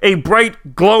into a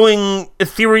bright, glowing,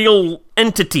 ethereal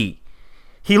entity.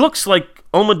 He looks like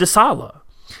Omodesala.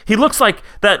 He looks like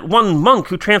that one monk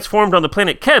who transformed on the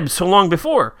planet Keb so long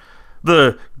before.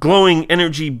 The glowing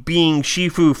energy being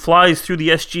Shifu flies through the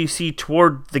SGC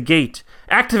toward the gate,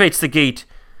 activates the gate,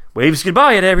 waves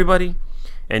goodbye at everybody,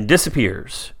 and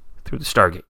disappears through the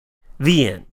Stargate. The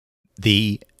end.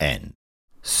 The end.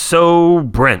 So,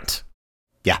 Brent.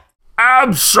 Yeah.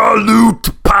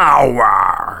 Absolute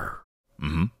power.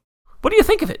 Mm-hmm. What do you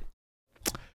think of it?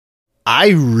 I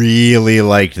really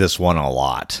liked this one a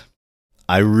lot.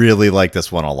 I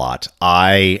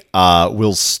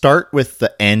will start with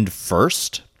the end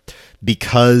first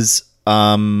because,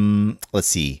 let's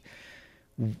see,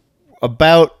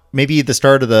 about maybe the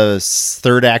start of the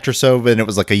third act or so, and it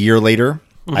was like a year later,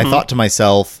 I thought to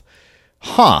myself,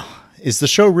 is the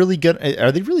show really good?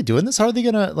 Are they really doing this? How are they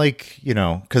going to,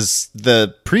 because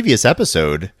the previous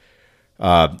episode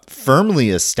firmly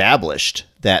established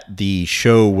that the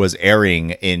show was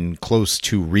airing in close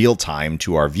to real time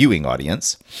to our viewing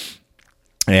audience.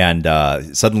 And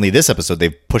suddenly this episode,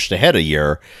 they've pushed ahead a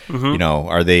year.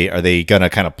 Are they going to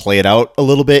kind of play it out a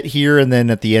little bit here? And then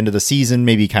at the end of the season,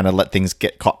 maybe kind of let things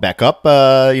get caught back up,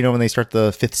 when they start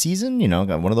the fifth season,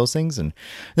 one of those things. And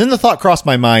then the thought crossed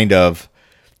my mind of,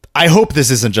 I hope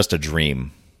this isn't just a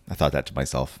dream. I thought that to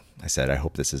myself. I said, I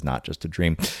hope this is not just a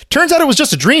dream. Turns out it was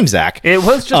just a dream, Zach. It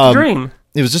was just a dream.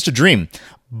 It was just a dream.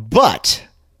 But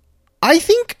I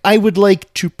think I would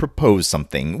like to propose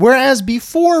something. Whereas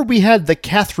before we had the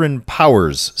Catherine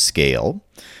Powers scale,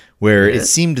 where it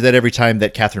seemed that every time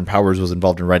that Catherine Powers was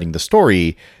involved in writing the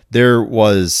story, there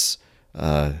was,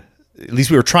 at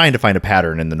least we were trying to find a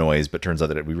pattern in the noise, but turns out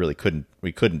that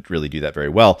we couldn't really do that very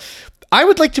well. I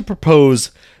would like to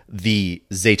propose the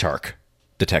Zatark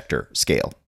detector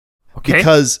scale. Okay.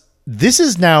 Because this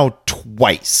is now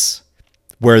twice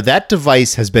where that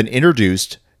device has been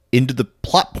introduced into the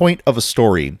plot point of a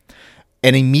story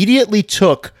and immediately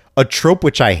took a trope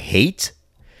which I hate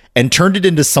and turned it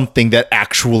into something that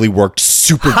actually worked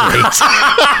super great.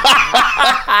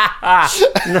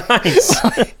 Nice.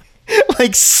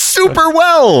 like super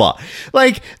well.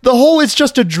 Like the whole "it's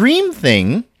just a dream"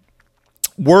 thing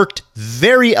worked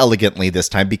very elegantly this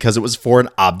time because it was for an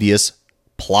obvious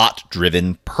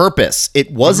plot-driven purpose.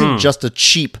 It wasn't just a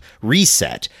cheap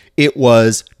reset. It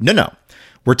was, no.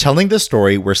 We're telling the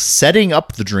story. We're setting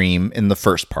up the dream in the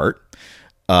first part.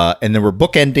 And then we're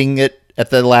bookending it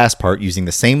at the last part using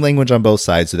the same language on both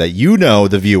sides so that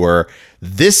the viewer,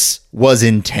 this was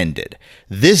intended.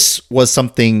 This was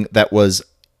something that was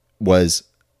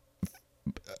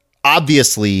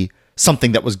obviously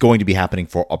something that was going to be happening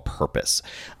for a purpose.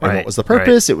 And what was the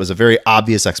purpose? It was a very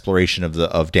obvious exploration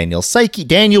of Daniel's psyche.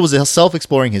 Daniel was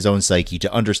self-exploring his own psyche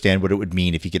to understand what it would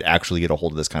mean if he could actually get a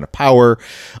hold of this kind of power.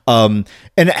 And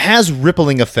it has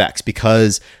rippling effects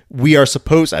because we are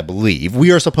supposed to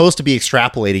be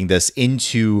extrapolating this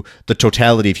into the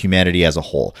totality of humanity as a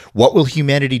whole. What will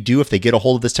humanity do if they get a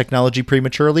hold of this technology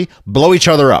prematurely? Blow each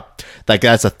other up. Like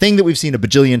that's a thing that we've seen a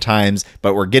bajillion times,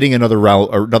 but we're getting another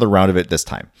round of it this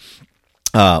time.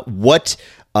 What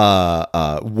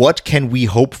can we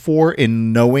hope for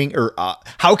in knowing, or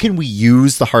how can we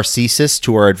use the Harcesis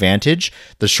to our advantage?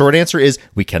 The short answer is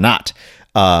we cannot.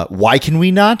 Why can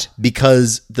we not?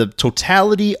 Because the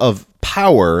totality of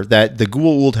power that the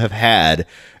Goa'uld have had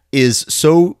is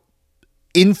so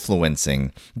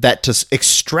influencing that to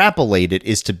extrapolate it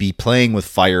is to be playing with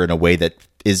fire in a way that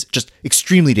is just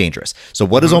extremely dangerous. So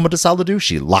what does Omodesala do?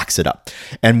 She locks it up.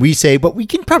 And we say, but we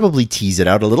can probably tease it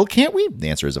out a little, can't we? The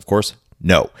answer is, of course,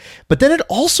 no. But then it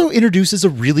also introduces a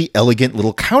really elegant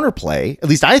little counterplay, at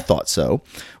least I thought so,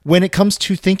 when it comes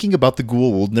to thinking about the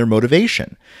Goa'uld and their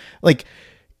motivation. Like,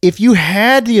 if you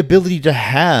had the ability to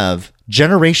have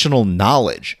generational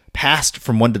knowledge passed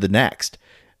from one to the next,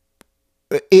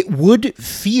 it would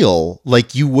feel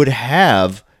like you would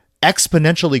have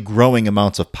exponentially growing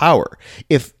amounts of power.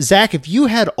 If you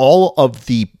had all of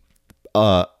the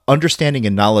understanding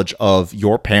and knowledge of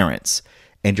your parents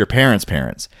and your parents'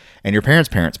 parents and your parents'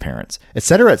 parents' parents, et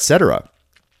cetera,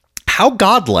 how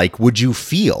godlike would you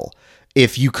feel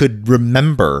if you could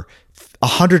remember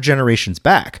 100 generations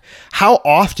back? How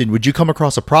often would you come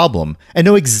across a problem and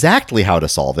know exactly how to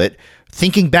solve it,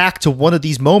 thinking back to one of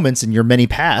these moments in your many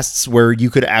pasts where you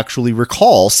could actually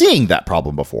recall seeing that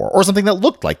problem before or something that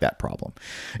looked like that problem?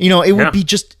 It would be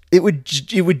just, it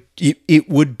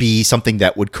would be something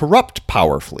that would corrupt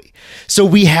powerfully. So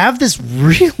we have this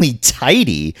really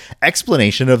tidy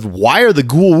explanation of why are the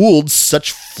Goa'uld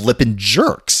such flippin'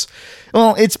 jerks.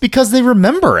 Well, it's because they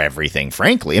remember everything,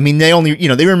 frankly. I mean, they only,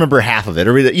 they remember half of it,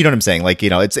 or you know what I'm saying? Like,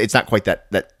 it's not quite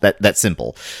that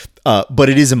simple. But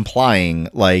it is implying,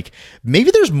 like,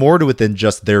 maybe there's more to it than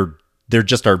just their they're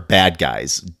just our bad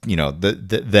guys. You know,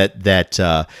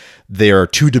 that they are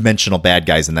two-dimensional bad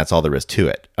guys, and that's all there is to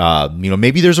it. You know,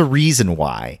 maybe there's a reason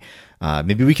why.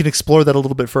 Maybe we can explore that a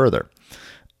little bit further.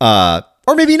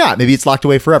 Or maybe not. Maybe it's locked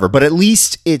away forever. But at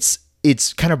least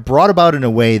it's kind of brought about in a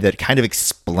way that kind of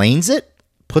explains it,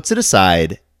 puts it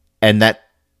aside, and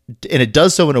it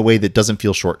does so in a way that doesn't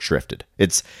feel short shrifted.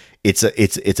 It's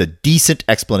a decent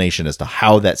explanation as to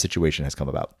how that situation has come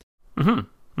about.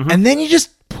 Mm-hmm. Mm-hmm. And then you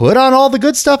just put on all the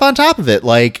good stuff on top of it.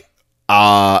 Like,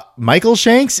 Michael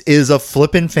Shanks is a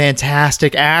flippin'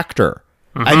 fantastic actor.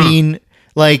 Mm-hmm. I mean,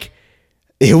 like,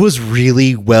 it was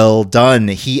really well done.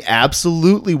 He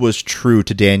absolutely was true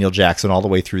to Daniel Jackson all the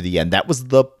way through the end. That was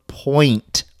the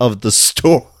point of the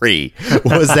story,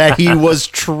 was that he was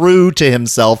true to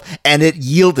himself, and it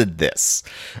yielded this.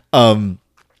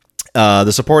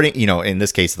 The supporting, you know, in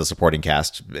this case, the supporting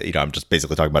cast, you know, I'm just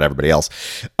basically talking about everybody else,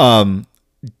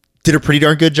 did a pretty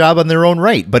darn good job on their own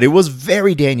right, but it was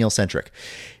very Daniel-centric.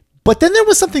 But then there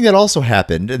was something that also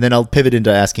happened, and then I'll pivot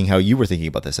into asking how you were thinking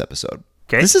about this episode.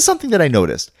 Okay. This is something that I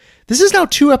noticed. This is now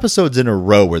 2 episodes in a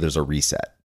row where there's a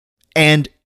reset. And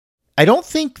I don't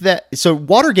think that... So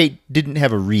Watergate didn't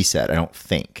have a reset, I don't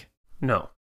think. No.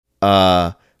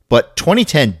 But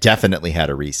 2010 definitely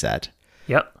had a reset.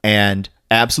 Yep. And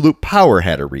Absolute Power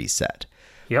had a reset.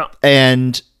 Yep.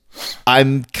 And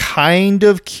I'm kind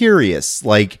of curious.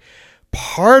 Like,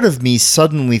 part of me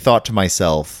suddenly thought to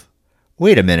myself,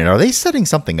 wait a minute, are they setting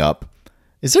something up?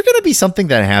 Is there going to be something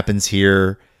that happens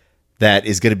here that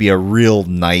is going to be a real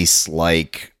nice,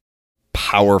 like,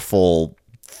 powerful,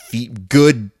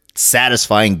 good,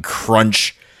 satisfying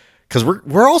crunch? Because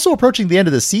we're also approaching the end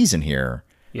of the season here.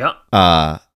 Yeah.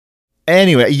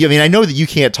 Anyway, I mean, I know that you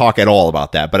can't talk at all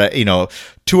about that, but you know,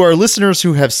 to our listeners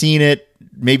who have seen it,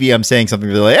 maybe I'm saying something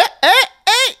really like,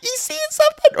 hey, you seeing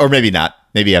something? Or maybe not.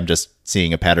 Maybe I'm just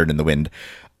seeing a pattern in the wind.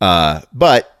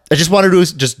 But I just wanted to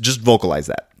just vocalize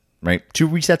that, right? 2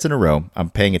 resets in a row. I'm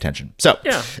paying attention. So,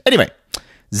 yeah. Anyway,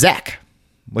 Zach,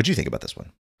 what'd you think about this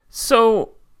one?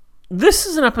 So, this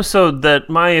is an episode that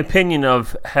my opinion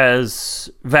of has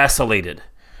vacillated.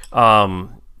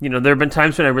 You know, there have been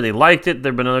times when I really liked it.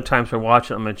 There have been other times when I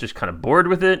watch it, I'm just kind of bored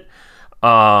with it.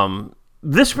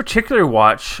 This particular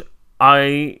watch,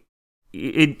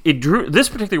 this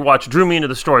particular watch drew me into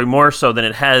the story more so than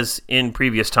it has in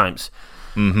previous times.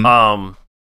 Mm-hmm.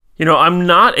 You know, I'm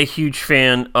not a huge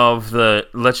fan of the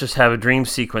let's just have a dream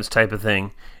sequence type of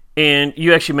thing. And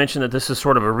you actually mentioned that this is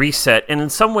sort of a reset, and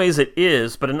in some ways it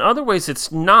is, but in other ways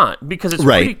it's not, because it's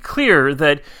pretty clear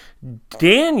that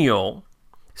Daniel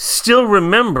still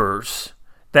remembers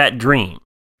that dream.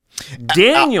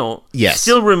 Daniel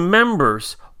still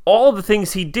remembers all the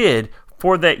things he did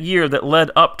for that year that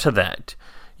led up to that.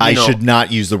 I should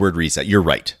not use the word reset. You're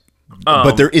right.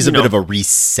 But there is a bit of a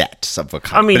reset of a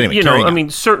kind. I mean, anyway,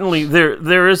 certainly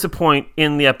there is a point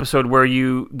in the episode where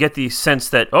you get the sense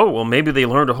that, oh, well, maybe they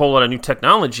learned a whole lot of new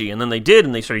technology, and then they did,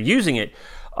 and they started using it.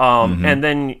 And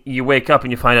then you wake up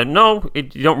and you find out, no, you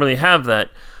don't really have that.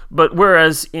 But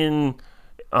whereas in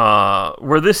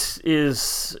where this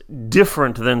is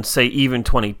different than, say, even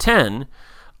 2010,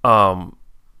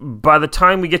 by the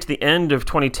time we get to the end of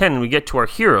 2010 and we get to our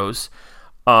heroes,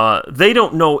 they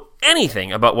don't know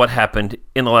anything about what happened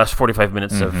in the last 45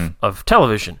 minutes of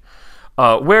television.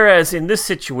 Whereas in this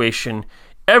situation,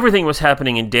 everything was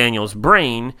happening in Daniel's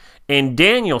brain, and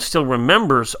Daniel still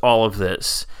remembers all of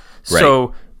this. Right.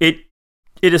 So it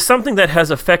is something that has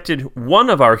affected one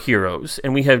of our heroes,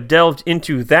 and we have delved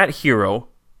into that hero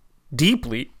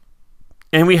deeply,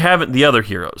 and we haven't the other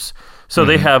heroes. So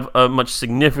they have a much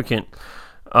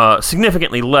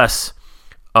significantly less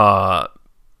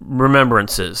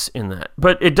remembrances in that.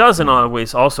 But it does in a lot of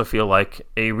ways also feel like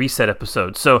a reset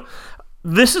episode. So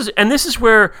this is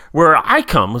where I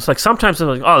come. It's like sometimes I'm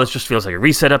like, oh, this just feels like a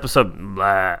reset episode.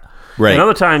 Blah. Right. And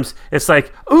other times it's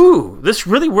like, ooh, this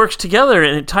really works together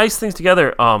and it ties things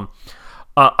together.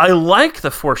 I like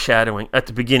the foreshadowing at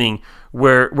the beginning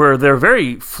where they're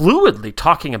very fluidly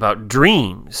talking about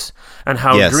dreams and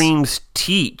how dreams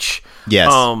teach.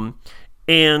 Yes.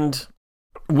 And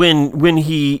when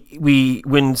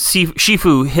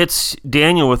Shifu hits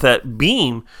Daniel with that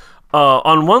beam,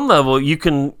 on one level you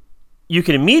can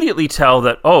immediately tell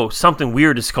that, oh, something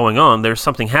weird is going on. There's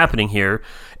something happening here.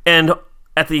 And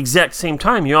at the exact same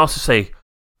time, you also say,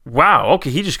 wow, okay,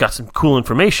 he just got some cool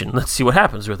information. Let's see what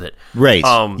happens with it. Right.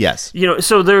 Yes. You know,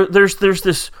 so there's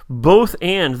this both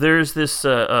and. There's this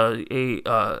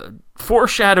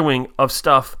foreshadowing of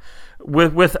stuff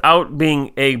without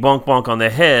being a bonk bonk on the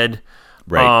head.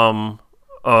 Right.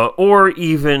 Or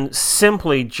even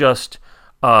simply just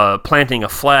planting a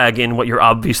flag in what you're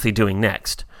obviously doing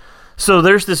next. So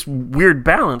there's this weird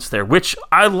balance there, which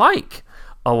I like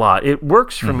a lot. It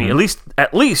works for me.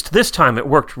 At least this time it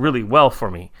worked really well for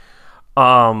me.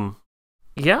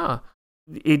 Yeah.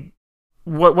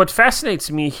 What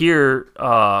fascinates me here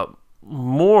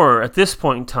more at this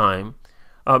point in time,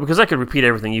 because I could repeat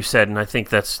everything you said, and I think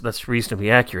that's reasonably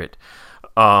accurate.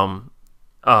 But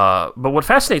what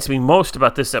fascinates me most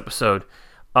about this episode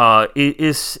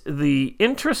is the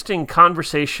interesting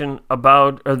conversation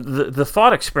about the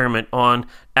thought experiment on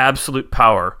absolute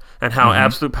power and how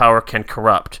absolute power can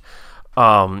corrupt.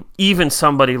 Even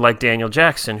somebody like Daniel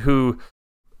Jackson, who,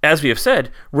 as we have said,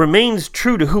 remains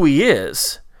true to who he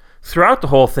is throughout the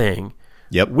whole thing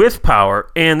with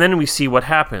power, and then we see what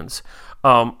happens.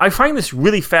 I find this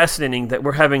really fascinating that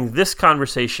we're having this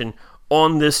conversation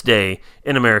on this day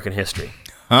in American history.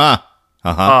 So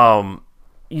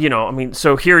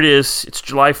here it is. It's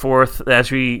July 4th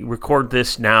as we record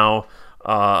this now.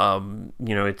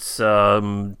 It's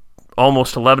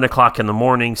almost 11 o'clock in the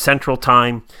morning, Central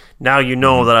Time. Now you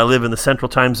know that I live in the Central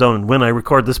Time Zone when I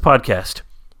record this podcast.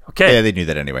 Okay. Yeah, they knew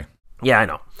that anyway. Yeah, I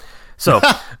know. So,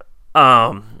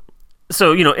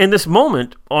 in this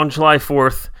moment on July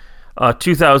 4th,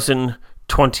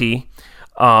 2020,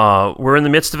 we're in the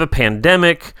midst of a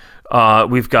pandemic.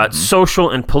 We've got social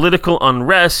and political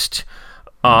unrest.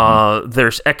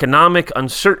 There's economic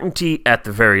uncertainty at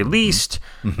the very least.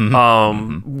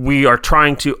 We are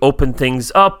trying to open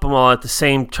things up while at the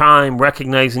same time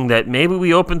recognizing that maybe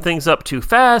we open things up too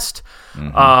fast.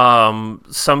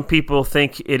 Some people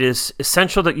think it is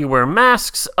essential that you wear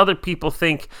masks. Other people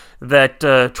think that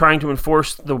trying to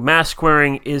enforce the mask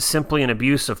wearing is simply an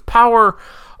abuse of power.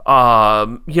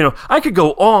 I could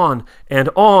go on and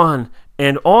on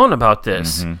and on about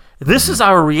this. This is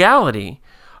our reality.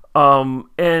 And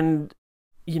I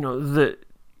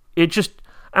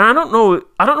don't know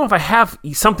if I have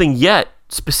something yet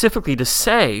specifically to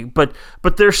say, but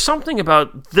there's something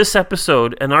about this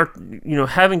episode and our,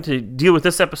 having to deal with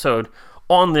this episode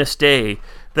on this day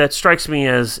that strikes me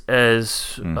as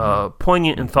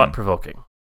poignant and thought-provoking.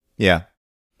 Yeah.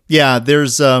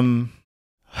 There's, to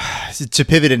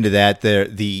pivot into that,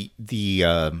 the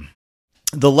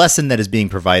lesson that is being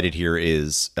provided here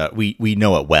is, we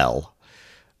know it well.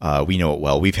 We know it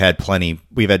well. We've had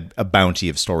a bounty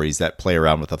of stories that play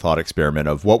around with the thought experiment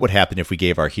of what would happen if we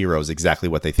gave our heroes exactly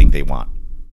what they think they want.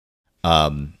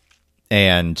 And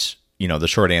the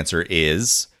short answer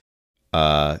is,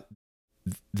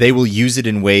 they will use it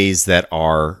in ways that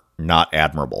are not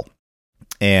admirable.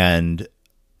 And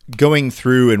going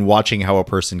through and watching how a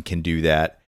person can do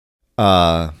that,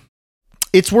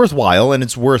 it's worthwhile, and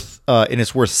it's worth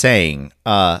saying.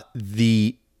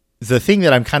 The thing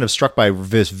that I'm kind of struck by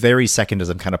this very second as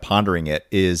I'm kind of pondering it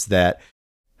is that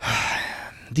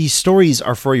these stories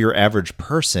are for your average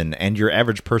person, and your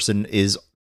average person is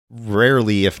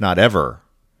rarely, if not ever,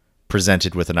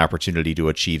 presented with an opportunity to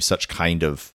achieve such kind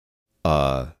of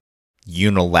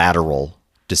unilateral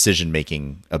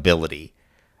decision-making ability.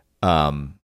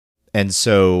 And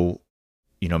so,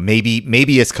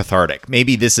 maybe it's cathartic.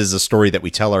 Maybe this is a story that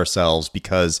we tell ourselves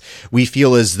because we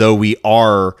feel as though we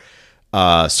are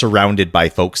surrounded by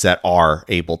folks that are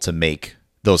able to make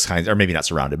those kinds, or maybe not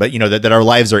surrounded, but that our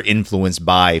lives are influenced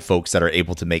by folks that are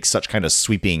able to make such kind of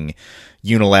sweeping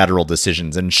unilateral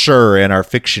decisions. And sure, in our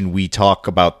fiction, we talk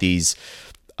about these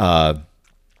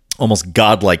almost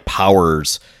godlike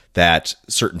powers that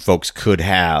certain folks could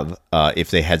have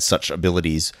if they had such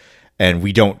abilities. And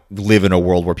we don't live in a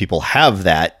world where people have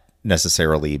that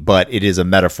necessarily, but it is a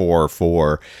metaphor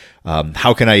for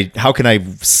how can I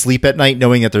sleep at night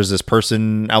knowing that there's this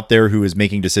person out there who is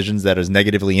making decisions that is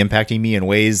negatively impacting me in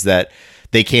ways that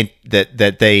they can't,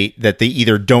 that they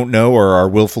either don't know or are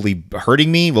willfully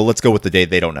hurting me. Well, let's go with the day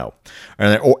they don't know,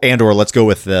 or let's go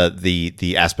with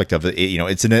the aspect of it.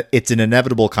 It's an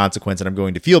inevitable consequence, and I'm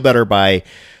going to feel better by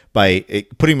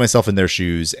putting myself in their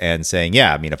shoes and saying,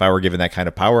 yeah, if I were given that kind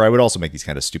of power, I would also make these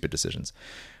kind of stupid decisions.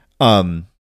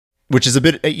 Which is a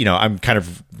bit, I'm kind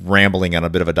of rambling on a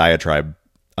bit of a diatribe,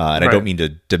 and right. I don't mean to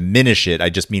diminish it. I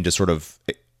just mean to sort of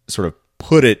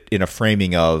put it in a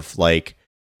framing of I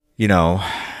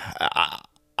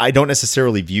don't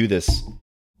necessarily view this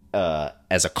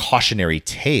as a cautionary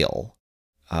tale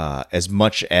as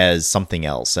much as something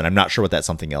else, and I'm not sure what that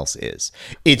something else is.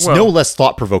 It's no less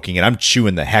thought provoking, and I'm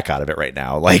chewing the heck out of it right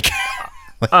now.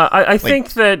 I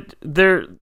think that there.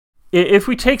 If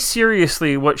we take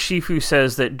seriously what Shifu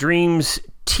says that dreams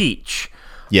teach,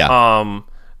 the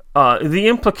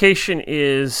implication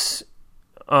is,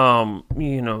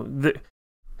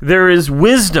 there is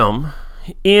wisdom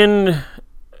in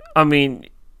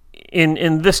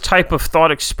in this type of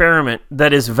thought experiment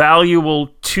that is valuable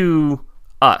to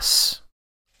us,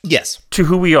 Yes. to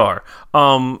who we are.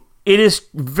 It is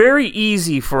very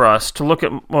easy for us to look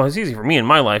at, well, it's easy for me in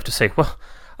my life to say, well,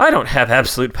 I don't have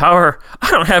absolute power. I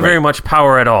don't have very much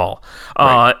power at all.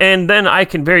 And then I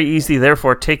can very easily,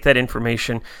 therefore, take that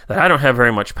information that I don't have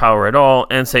very much power at all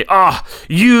and say,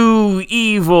 you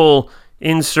evil,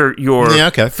 insert your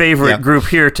favorite group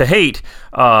here to hate,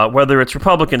 whether it's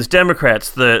Republicans,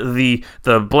 Democrats, the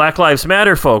Black Lives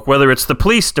Matter folk, whether it's the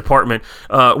police department,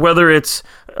 whether it's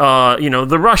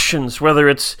the Russians, whether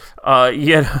it's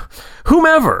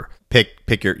whomever.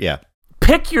 Pick your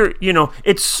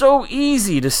It's so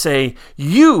easy to say,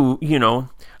 you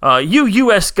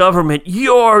U.S. government,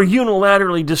 you're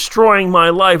unilaterally destroying my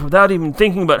life without even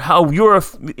thinking about how your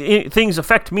things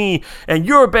affect me, and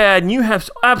you're bad, and you have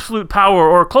absolute power,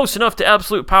 or close enough to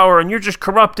absolute power, and you're just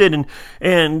corrupted,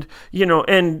 and you're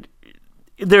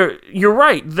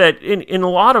right that in a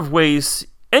lot of ways,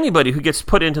 anybody who gets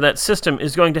put into that system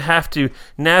is going to have to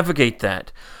navigate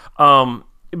that.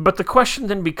 But the question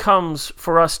then becomes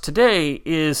for us today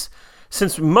is,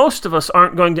 since most of us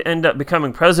aren't going to end up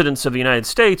becoming presidents of the United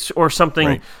States or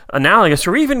something analogous,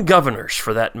 or even governors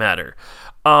for that matter,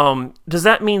 does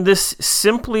that mean this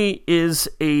simply is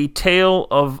a tale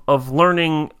of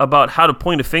learning about how to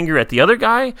point a finger at the other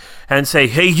guy and say,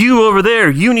 hey, you over there,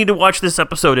 you need to watch this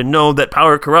episode and know that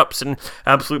power corrupts and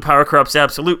absolute power corrupts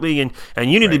absolutely, and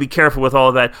you need to be careful with all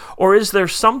of that? Or is there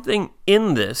something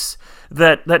in this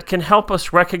that can help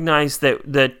us recognize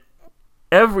that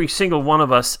every single one of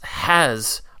us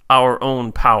has our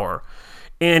own power,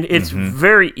 and it's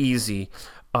very easy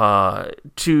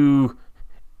to,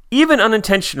 even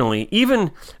unintentionally,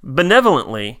 even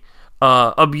benevolently,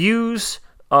 abuse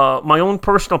my own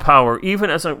personal power, even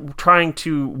as I'm trying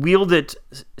to wield it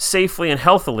safely and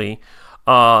healthily,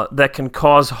 that can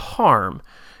cause harm,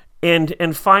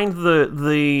 and find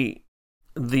the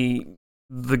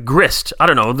grist, I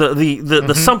don't know,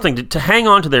 the something to hang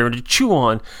on to there and to chew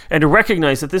on, and to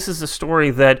recognize that this is a story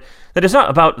that is not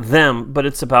about them, but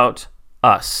it's about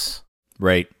us.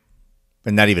 Right.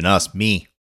 And not even us, me.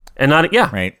 And not,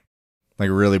 Right. Like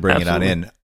really bring it on in.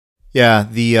 Yeah.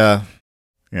 There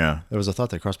was a thought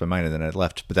that crossed my mind and then it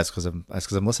left, but that's because I'm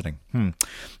listening.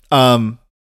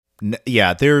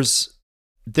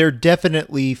 There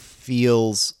definitely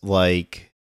feels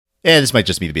like, this might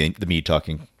just be the me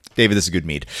talking. David, this is good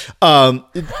mead. I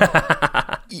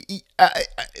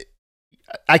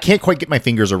can't quite get my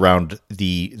fingers around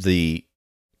the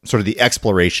sort of the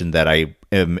exploration that I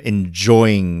am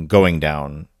enjoying going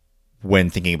down when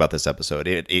thinking about this episode.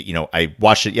 I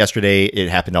watched it yesterday. It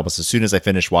happened almost as soon as I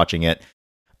finished watching it.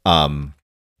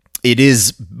 It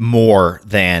is more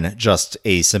than just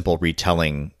a simple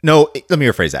retelling. No, let me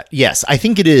rephrase that. Yes, I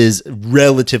think it is,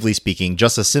 relatively speaking,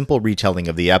 just a simple retelling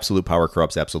of the absolute power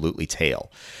corrupts absolutely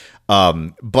tale.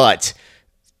 But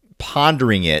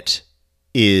pondering it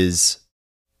is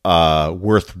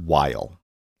worthwhile.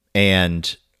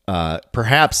 And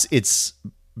perhaps it's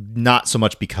not so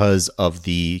much because of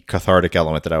the cathartic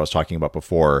element that I was talking about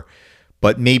before,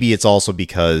 but maybe it's also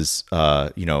because,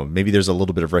 maybe there's a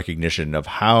little bit of recognition of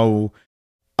how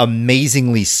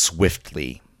amazingly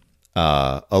swiftly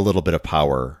a little bit of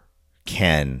power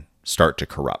can start to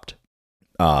corrupt.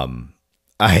 Part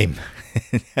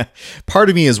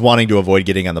of me is wanting to avoid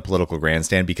getting on the political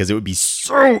grandstand because it would be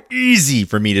so easy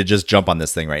for me to just jump on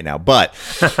this thing right now. But,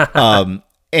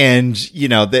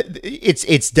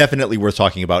 it's definitely worth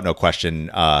talking about. No question.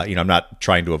 I'm not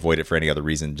trying to avoid it for any other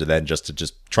reason than just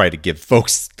to try to give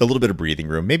folks a little bit of breathing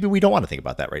room. Maybe we don't want to think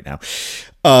about that right now.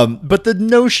 But the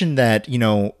notion that,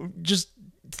 just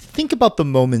think about the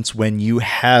moments when you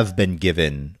have been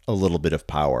given a little bit of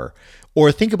power,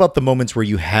 or think about the moments where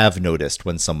you have noticed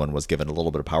when someone was given a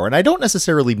little bit of power. And I don't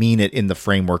necessarily mean it in the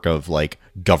framework of like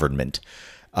government.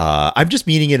 I'm just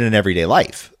meaning it in everyday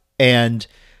life. And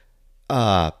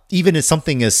even as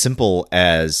something as simple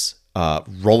as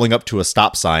rolling up to a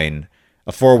stop sign,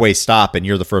 a 4-way stop, and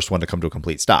you're the first one to come to a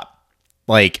complete stop.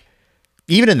 Like,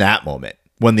 even in that moment,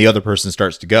 when the other person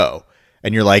starts to go,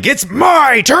 and you're like, it's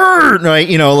my turn, right?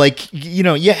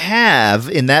 You have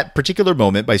in that particular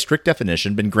moment, by strict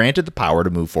definition, been granted the power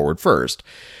to move forward first.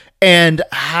 And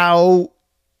how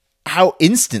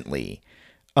instantly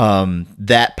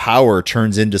that power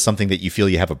turns into something that you feel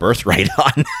you have a birthright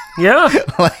on. Yeah.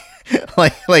 What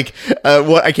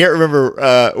I can't remember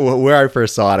where I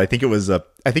first saw it. I think it was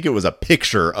a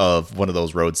picture of one of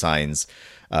those road signs.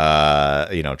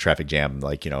 Traffic jam,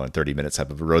 in 30 minutes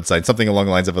type of a road sign, something along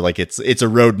the lines of it's a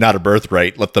road, not a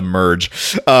birthright. Let them merge.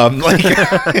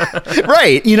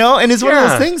 Right. And it's one of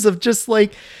those things of just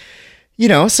like,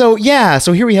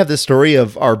 So here we have this story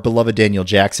of our beloved Daniel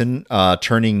Jackson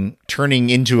turning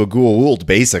into a Goa'uld,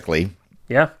 basically.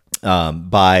 Yeah.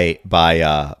 By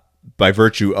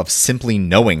virtue of simply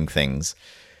knowing things,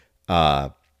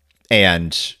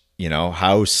 and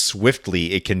how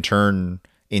swiftly it can turn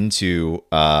into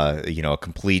a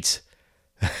complete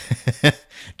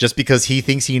just because he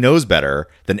thinks he knows better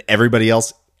than everybody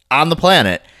else on the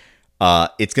planet.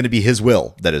 It's going to be his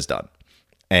will that is done.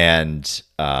 And,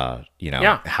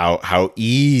 how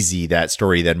easy that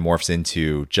story then morphs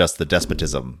into just the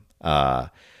despotism,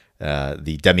 the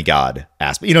demigod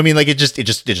aspect. It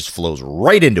just flows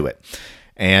right into it.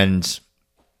 And,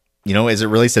 as it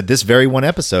really said, this very one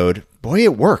episode, boy,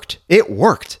 it worked. It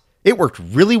worked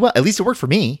really well. At least it worked for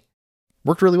me.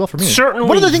 Worked really well for me. Certainly,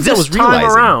 one of the things this I was time realizing,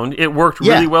 around, it worked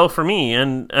really well for me.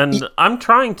 And I'm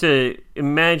trying to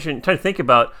think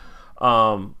about,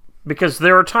 because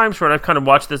there are times where I've kind of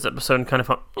watched this episode and kind of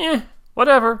thought,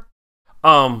 whatever.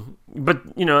 But,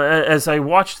 as I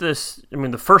watched this,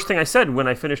 the first thing I said when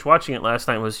I finished watching it last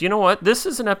night was, you know what? This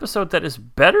is an episode that is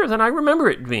better than I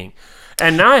remember it being.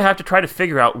 And now I have to try to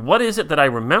figure out what is it that I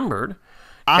remembered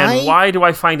and why do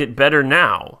I find it better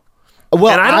now?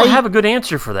 Well, and I don't have a good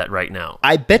answer for that right now.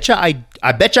 I betcha I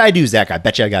do, Zach. I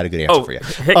betcha I got a good answer for you.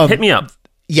 Hit me up.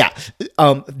 Yeah.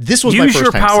 This was my first time.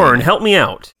 Use your power and help me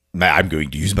out. I'm going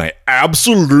to use my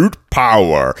absolute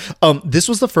power. This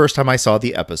was the first time I saw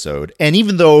the episode, and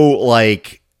even though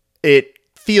it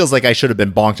feels like I should have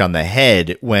been bonked on the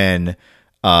head when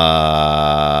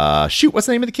what's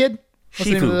the name of the kid? What's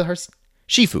the name of the horse?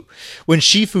 Shifu. When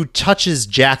Shifu touches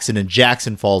Jackson and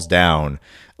Jackson falls down,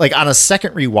 on a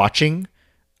second rewatching,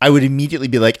 I would immediately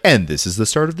be like, and this is the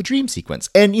start of the dream sequence.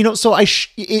 And so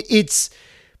it's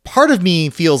part of me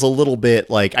feels a little bit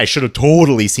like I should have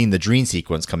totally seen the dream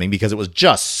sequence coming because it was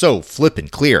just so flippin'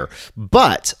 clear.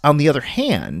 But on the other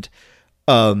hand,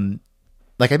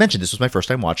 like I mentioned, this was my first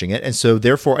time watching it, and so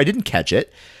therefore I didn't catch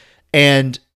it.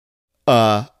 And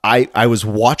I was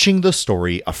watching the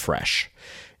story afresh.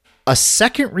 A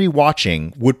second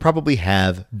rewatching would probably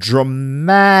have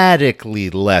dramatically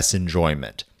less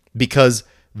enjoyment because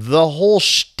the whole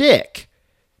shtick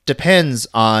depends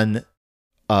on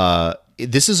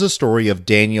this is a story of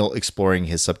Daniel exploring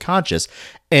his subconscious,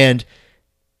 and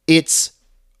it's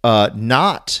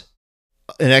not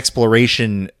an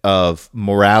exploration of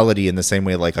morality in the same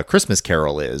way like A Christmas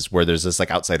Carol is, where there's this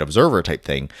outside observer type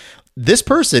thing. This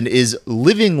person is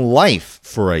living life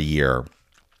for a year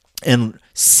and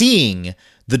seeing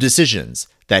the decisions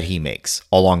that he makes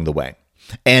along the way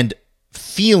and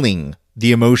feeling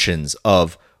the emotions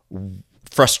of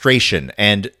frustration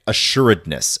and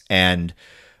assuredness and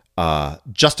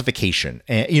justification.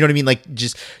 And you know what I mean?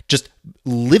 Just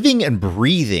living and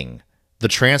breathing the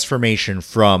transformation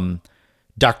from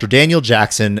Dr. Daniel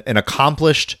Jackson, an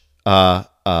accomplished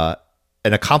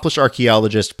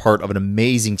archaeologist, part of an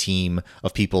amazing team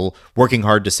of people working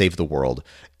hard to save the world,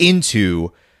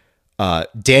 into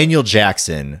Daniel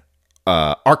Jackson,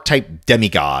 archetype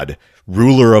demigod,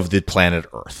 ruler of the planet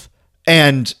Earth,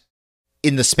 and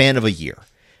in the span of a year,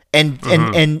 and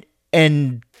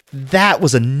that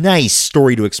was a nice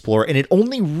story to explore, and it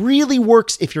only really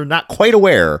works if you're not quite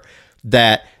aware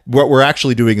that what we're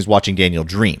actually doing is watching Daniel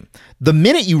dream. The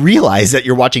minute you realize that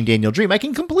you're watching Daniel dream, I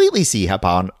can completely see how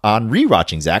on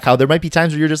rewatching, Zach, how there might be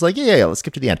times where you're just like, yeah, let's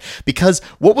skip to the end. Because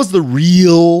what was the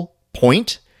real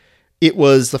point? It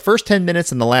was the first 10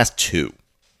 minutes and the last 2.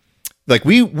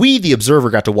 We the observer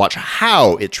got to watch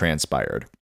how it transpired.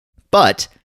 But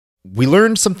we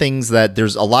learned some things, that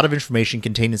there's a lot of information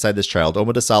contained inside this child.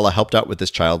 Omodesala helped out with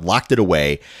this child, locked it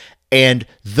away. And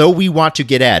though we want to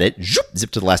get at it,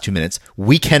 zip to the last 2 minutes,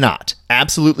 we cannot.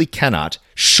 Absolutely cannot.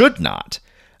 Should not.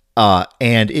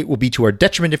 And it will be to our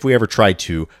detriment if we ever try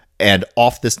to. And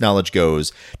off this knowledge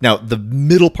goes. Now, the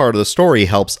middle part of the story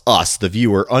helps us, the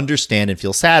viewer, understand and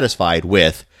feel satisfied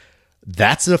with,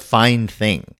 that's a fine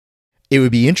thing. It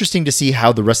would be interesting to see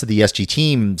how the rest of the SG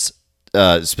teams,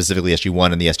 specifically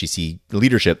SG1 and the SGC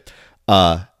leadership,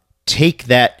 take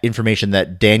that information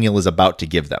that Daniel is about to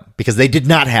give them, because they did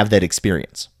not have that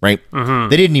experience, right? Mm-hmm.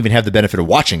 They didn't even have the benefit of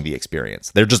watching the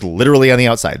experience. They're just literally on the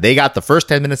outside. They got the first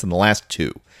 10 minutes and the last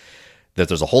 2. That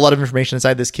there's a whole lot of information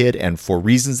inside this kid, and for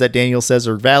reasons that Daniel says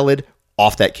are valid,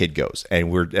 off that kid goes,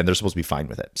 and they're supposed to be fine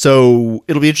with it. So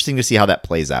it'll be interesting to see how that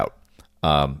plays out,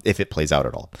 if it plays out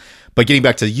at all. But getting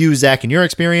back to you, Zach, and your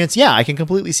experience, yeah, I can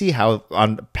completely see how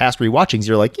on past rewatchings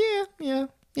you're like, yeah,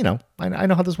 I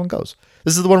know how this one goes.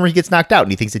 This is the one where he gets knocked out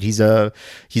and he thinks that he's the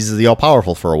all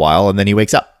powerful for a while, and then he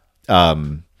wakes up.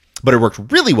 But it worked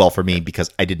really well for me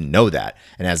because I didn't know that,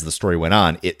 and as the story went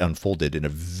on, it unfolded in a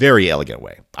very elegant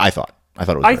way. I thought it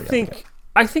was.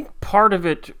 I think part of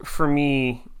it for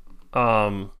me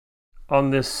on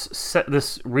this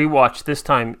rewatch this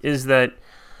time is that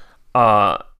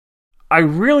I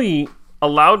really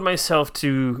allowed myself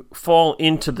to fall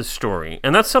into the story,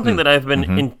 and that's something that I've been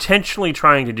intentionally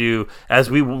trying to do as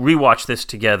we rewatch this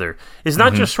together. Is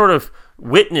not just sort of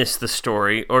witness the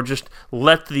story or just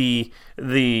let the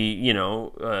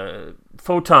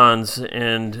photons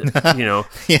and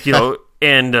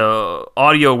and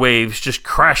audio waves just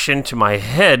crash into my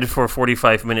head for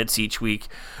 45 minutes each week,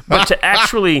 but to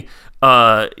actually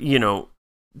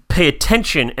pay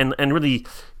attention and really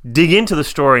dig into the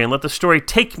story and let the story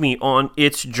take me on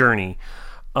its journey.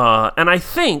 And I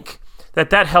think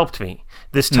that helped me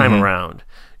this time around.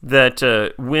 That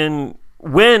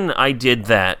when I did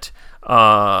that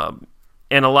and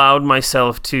allowed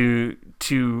myself to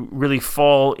really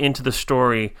fall into the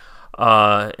story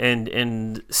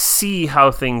and see how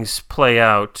things play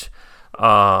out,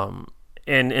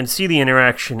 and see the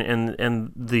interaction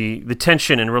and the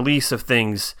tension and release of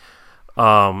things,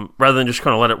 rather than just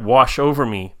kind of let it wash over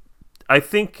me. I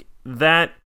think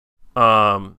that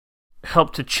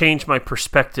helped to change my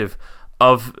perspective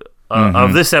of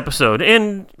this episode,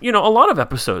 and a lot of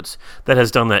episodes that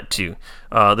has done that too.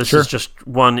 This is just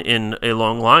one in a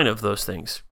long line of those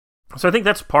things. So I think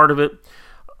that's part of it.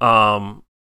 I'm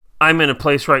in a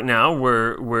place right now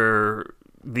where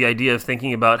the idea of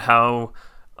thinking about how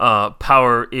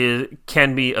power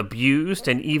can be abused,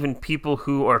 and even people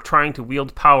who are trying to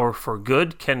wield power for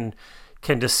good can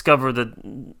discover that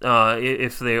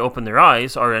if they open their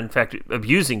eyes, are in fact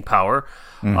abusing power.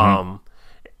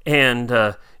 And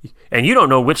you don't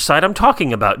know which side I'm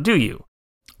talking about, do you?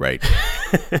 Right.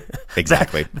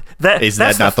 Exactly. That's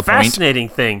not the fascinating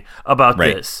thing about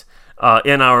this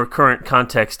in our current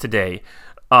context today.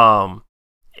 So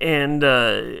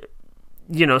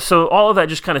all of that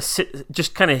just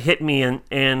kind of hit me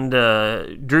and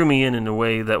drew me in a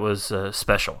way that was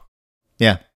special.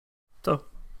 Yeah. So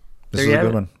this is a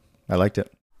good one. I liked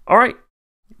it. All right,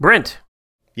 Brent.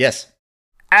 Yes.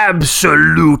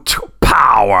 Absolute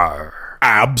power.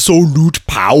 Absolute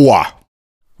power.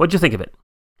 What'd you think of it?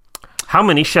 How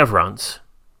many chevrons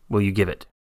will you give it?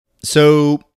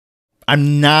 So,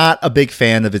 I'm not a big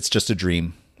fan of It's Just a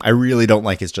Dream. I really don't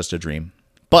like It's Just a Dream.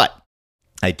 But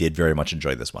I did very much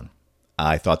enjoy this one.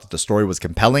 I thought that the story was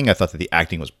compelling. I thought that the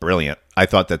acting was brilliant. I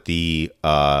thought that the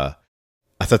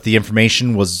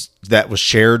information that was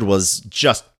shared was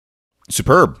just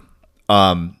superb.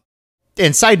 And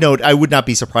side note, I would not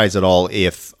be surprised at all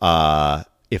if a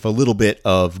little bit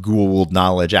of Goa'uld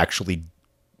knowledge actually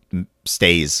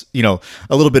stays. A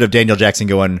little bit of Daniel Jackson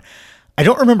going, I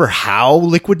don't remember how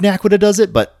Liquid Naquadah does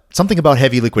it, but something about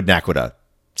heavy Liquid Naquadah.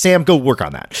 Sam, go work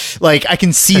on that. Like, I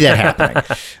can see that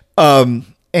happening.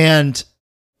 And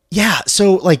yeah,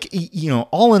 so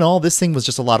all in all, this thing was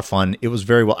just a lot of fun. It was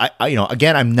very well.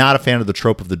 Again, I'm not a fan of the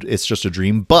trope of It's Just a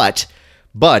Dream, but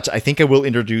I think I will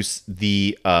introduce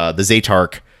the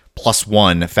Za'tarc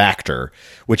 +1 factor,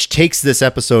 which takes this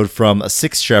episode from a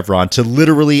 6 chevron to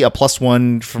literally a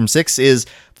 +1 from 6 is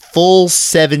full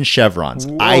 7 chevrons.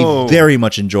 Whoa. I very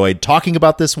much enjoyed talking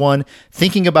about this one,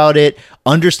 thinking about it,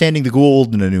 understanding the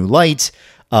Goa'uld in a new light,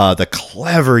 the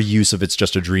clever use of It's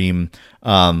Just a Dream,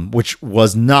 which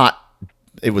was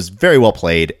it was very well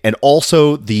played, and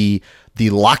also the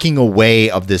locking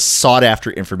away of this sought-after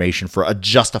information for a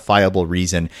justifiable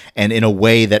reason and in a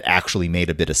way that actually made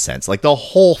a bit of sense. Like, the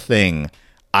whole thing,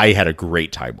 I had a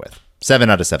great time with. 7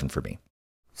 out of 7 for me.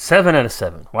 7 out of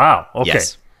 7. Wow. Okay.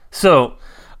 Yes. So,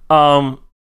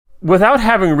 without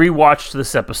having rewatched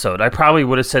this episode, I probably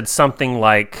would have said something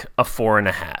like a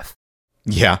 4.5.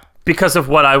 Yeah. Because of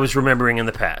what I was remembering in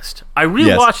the past. I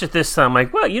rewatched it this time,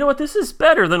 like, well, you know what? This is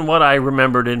better than what I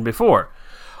remembered in before.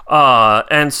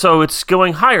 And so it's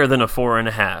going higher than a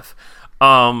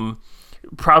 4.5.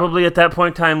 Probably at that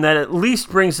point in time, that at least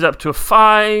brings it up to a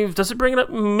 5. Does it bring it up?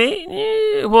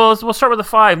 Well, we'll start with a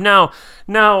 5. Now,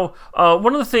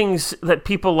 one of the things that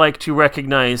people like to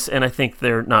recognize, and I think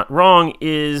they're not wrong,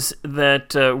 is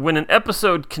that when an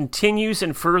episode continues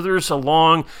and furthers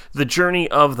along the journey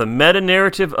of the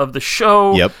meta-narrative of the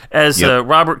show, as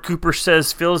Robert Cooper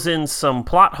says, fills in some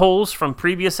plot holes from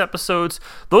previous episodes,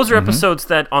 those are episodes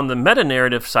that, on the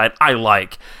meta-narrative side, I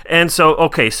like. And so,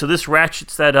 so this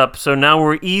ratchets that up. So now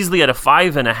we're easily at a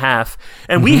 5.5,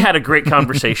 and we had a great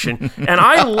conversation, and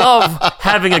I love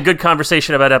having a good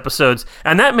conversation about episodes,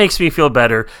 and that makes me feel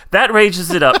better. That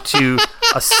raises it up to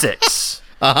a 6.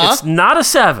 It's not a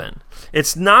 7.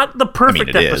 It's not the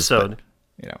perfect episode.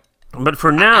 But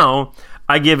for now,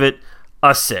 I give it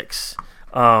a 6,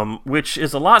 which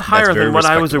is a lot higher than what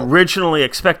I was originally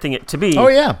expecting it to be. Oh,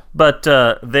 yeah. But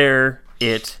there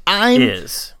it I'm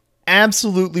is.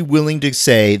 absolutely willing to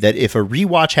say that if a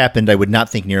rewatch happened, I would not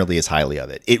think nearly as highly of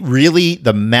it. It really,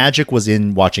 the magic was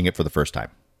in watching it for the first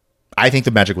time. I think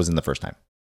the magic was in the first time.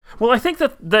 Well, I think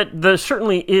that there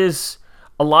certainly is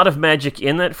a lot of magic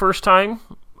in that first time,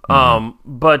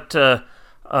 but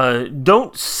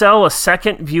don't sell a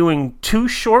second viewing too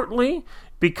shortly,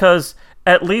 because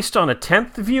at least on a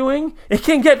 10th viewing, it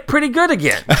can get pretty good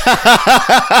again.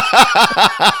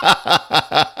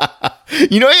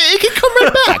 It can come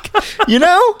right back.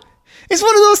 It's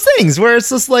one of those things where it's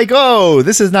just like, oh,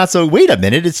 this is not so. Wait a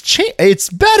minute, it's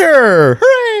better.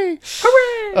 Hooray!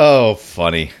 Hooray! Oh,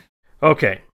 funny.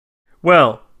 Okay.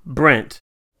 Well, Brent.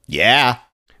 Yeah.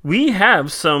 We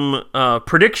have some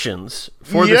predictions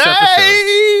for this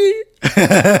episode.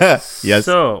 Yes.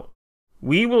 So,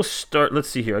 we will start. Let's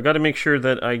see here. I got to make sure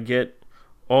that I get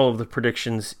all of the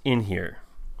predictions in here.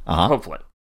 Hopefully.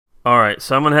 All right.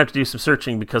 So, I'm going to have to do some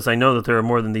searching because I know that there are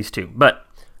more than these two. But,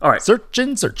 all right. Search.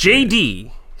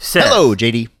 JD says, hello,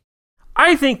 JD.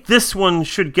 I think this one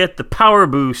should get the power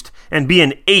boost and be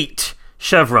an 8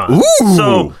 chevron. Ooh.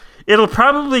 So, it'll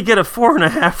probably get a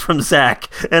 4.5 from Zach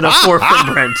and a 4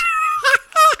 from Brent.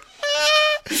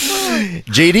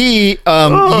 JD,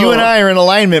 you and I are in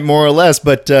alignment more or less,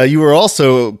 but you were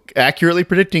also accurately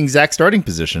predicting Zach's starting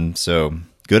position, so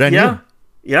good on you.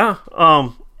 Yeah.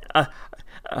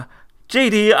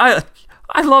 JD,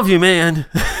 I love you, man.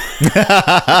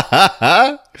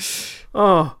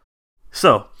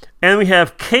 So, and we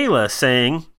have Kayla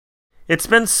saying, it's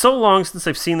been so long since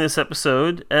I've seen this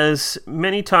episode. As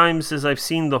many times as I've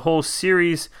seen the whole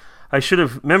series, I should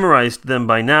have memorized them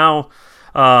by now.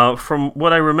 From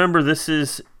what I remember, this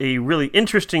is a really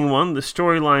interesting one. The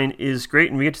storyline is great,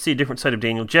 and we get to see a different side of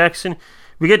Daniel Jackson.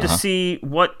 We get to see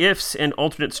what ifs and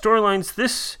alternate storylines.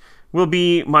 This will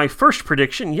be my first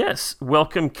prediction. Yes,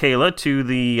 welcome, Kayla, to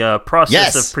the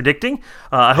process of predicting.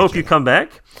 I hope you come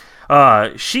back.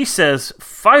 She says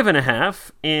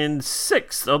 5.5 in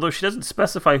 6, although she doesn't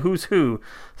specify who's who.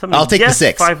 So I'll take the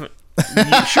 6.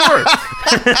 Sure.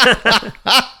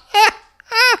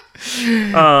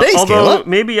 Thanks, although Kayla.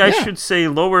 maybe I should say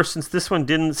lower, since this one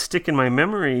didn't stick in my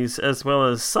memories as well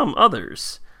as some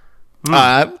others.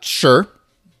 Sure.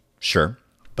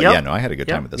 But Yep. yeah, no, I had a good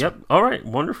time with this one. All right,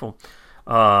 wonderful.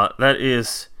 That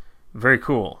is very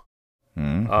cool.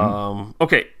 Mm-hmm.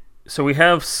 Okay, so we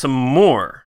have some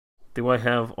more. Do I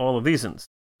have all of these ones?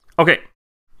 Okay,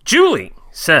 Julie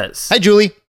says, Hi,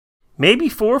 Julie. maybe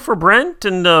 4 for Brent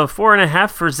and 4.5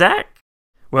 for Zach.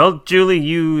 Well, Julie,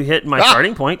 you hit my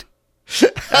starting point.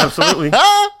 Absolutely.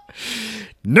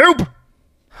 Nope.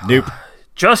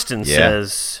 Justin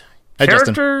says, Hi,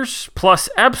 characters plus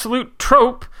absolute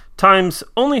trope times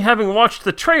only having watched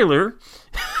the trailer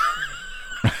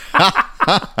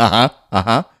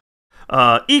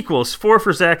equals 4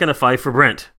 for Zach and a 5 for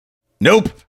Brent. Nope.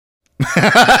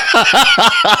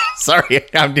 Sorry,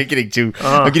 I'm getting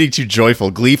too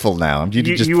joyful, gleeful now.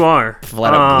 You are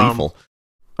flat out gleeful.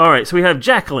 All right, so we have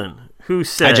Jacqueline, who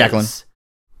says, Hi, Jacqueline.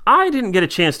 I didn't get a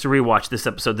chance to rewatch this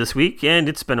episode this week, and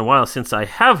it's been a while since I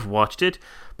have watched it,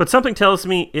 but something tells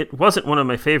me it wasn't one of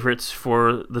my favorites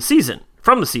from the season.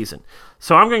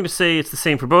 So I'm going to say it's the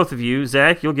same for both of you.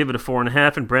 Zach, you'll give it a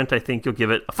 4.5, and Brent, I think you'll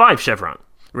give it a 5 chevron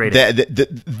rating.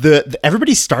 The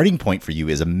everybody's starting point for you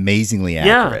is amazingly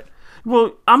accurate. Yeah.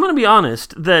 Well, I'm going to be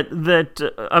honest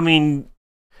that I mean,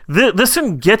 this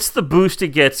one gets the boost it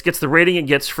gets the rating it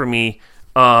gets for me,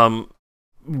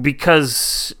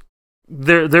 because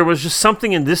there was just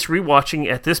something in this rewatching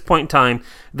at this point in time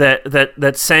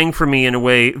that sang for me in a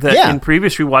way that in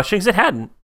previous rewatchings it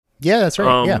hadn't. Yeah, that's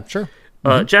right. Yeah, sure.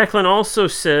 Jacqueline also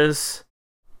says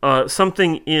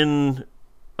something in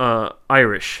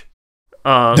Irish,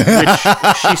 which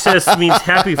she says means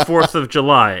Happy 4th of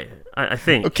July, I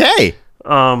think. Okay.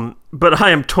 But I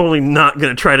am totally not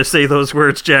going to try to say those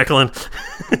words, Jacqueline.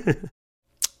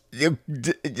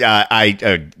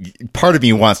 Part of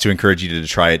me wants to encourage you to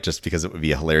try it just because it would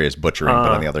be a hilarious butchering,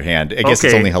 but on the other hand, I guess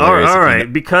it's only hilarious. All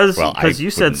right, because you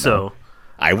said so.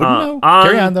 I wouldn't know.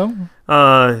 Carry on, though.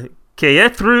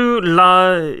 Keethru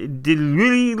la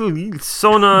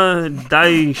sona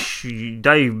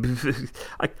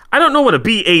I don't know what a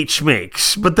BH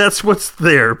makes, but that's what's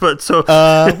there. But so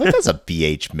what does a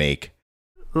BH make?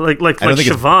 Like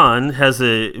Siobhan has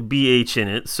a BH in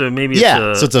it, so maybe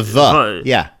it's so it's a the.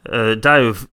 Yeah.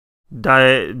 Dauv.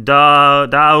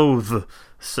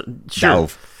 Sure.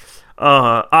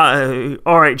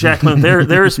 All right, Jacqueline,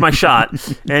 there's my shot,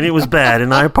 and it was bad,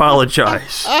 and I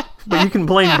apologize. But you can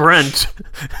blame Brent.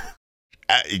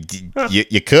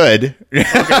 You could.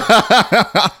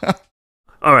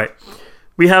 All right.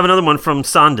 We have another one from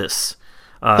Sandis.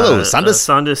 Hello, Sandus.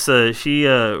 Sandus, she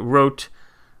wrote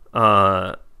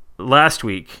last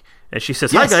week, and she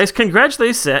says, Yes. "Hi guys,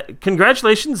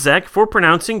 congratulations, Zach, for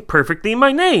pronouncing perfectly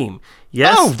my name.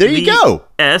 Yes, Oh, there you go.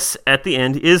 S at the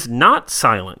end is not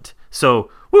silent. So,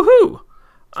 woohoo!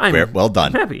 Well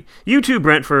done. I'm happy. You too,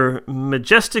 Brent, for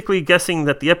majestically guessing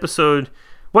that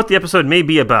what the episode may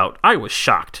be about. I was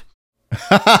shocked."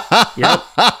 Yep.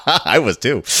 I was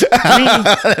too.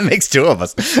 That makes two of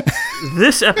us.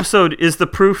 This episode is the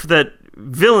proof that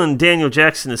villain Daniel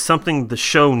Jackson is something the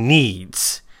show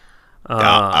needs.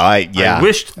 I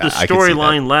wished the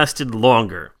storyline lasted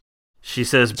longer. She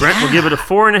says Brent will give it a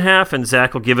 4.5 and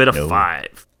Zach will give it a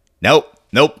 5. Nope.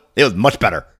 It was much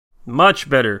better. Much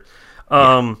better.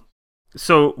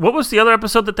 So what was the other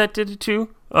episode that did it too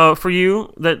for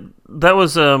you? That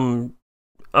was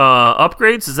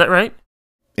Upgrades, is that right?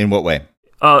 In what way?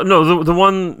 No, the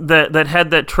one that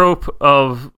had that trope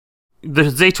of the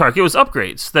Zaytark. It was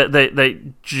Upgrades that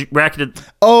racketed.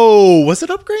 Oh, was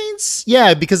it Upgrades?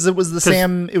 Yeah, because it was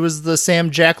the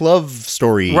Sam Jack Love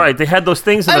story. Right, they had those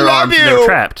things in their arms and they were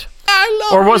trapped. I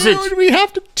love or was you. it? We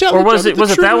have to tell. Or was each other it?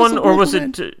 Was the it that truth one? Or was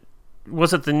man. it?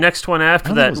 Was it the next one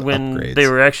after I that think it was when Upgrades. they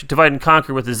were actually divide and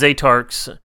conquer with the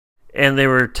Zaytarks, and they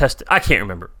were tested? I can't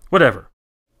remember. Whatever.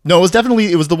 No, it was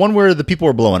the one where the people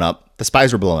were blowing up. The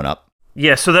spies were blowing up.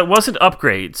 Yeah, so that wasn't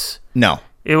Upgrades. No.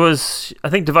 It was, I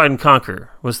think, Divide and Conquer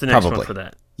was the next one for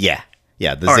that. Yeah.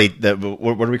 What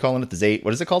are we calling it?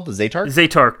 What is it called? The Zaytark?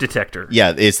 Zaytark detector.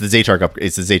 Yeah, it's the Zaytark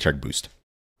It's the Zaytark boost.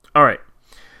 All right.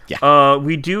 Yeah.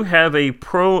 We do have a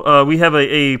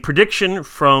prediction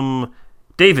from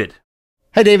David.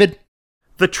 Hi, David.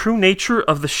 The true nature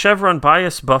of the Chevron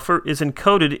bias buffer is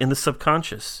encoded in the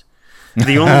subconscious.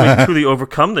 The only way to truly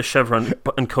overcome the Chevron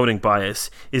encoding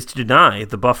bias is to deny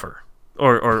the buffer.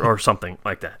 Or something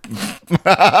like that.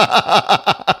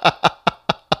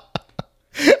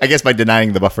 I guess by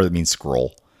denying the buffer, that means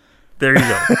scroll. There you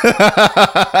go.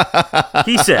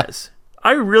 He says,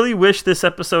 I really wish this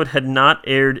episode had not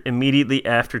aired immediately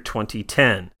after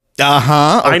 2010.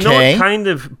 Uh-huh, okay. I know it kind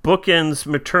of bookends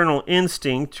Maternal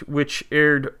Instinct, which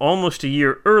aired almost a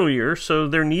year earlier, so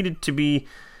there needed to be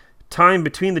time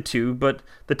between the two, but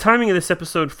the timing of this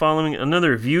episode following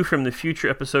another View from the Future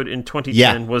episode in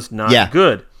 2010 was not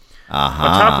good. Uh-huh.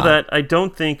 On top of that, I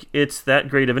don't think it's that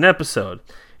great of an episode.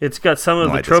 It's got some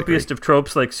of the tropiest of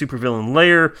tropes like supervillain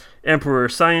Lair, Emperor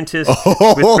Scientist,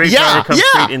 with great power comes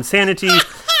great insanity,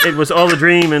 it was all a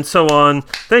dream, and so on.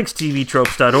 Thanks,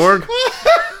 tvtropes.org.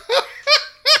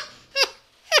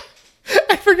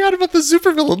 I forgot about the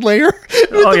supervillain layer.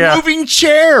 Moving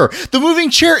chair. The moving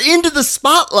chair into the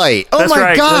spotlight. Oh that's my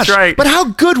right, gosh. That's right. But how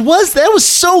good was that? That was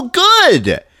so good.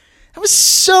 That was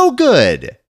so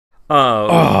good.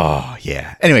 Oh,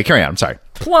 yeah. Anyway, carry on. I'm sorry.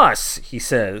 Plus, he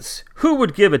says, who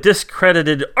would give a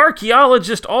discredited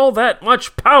archaeologist all that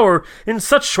much power in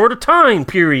such short a time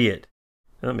period?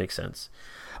 That makes sense.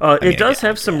 It does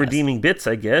have some redeeming bits,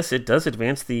 I guess. It does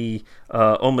advance the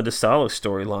Omodesalo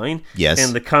storyline. Yes.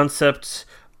 And the concepts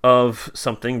of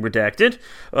something redacted.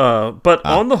 But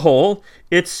on the whole,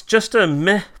 it's just a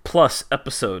meh plus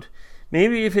episode.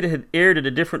 Maybe if it had aired at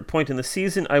a different point in the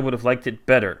season, I would have liked it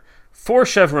better. 4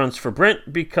 chevrons for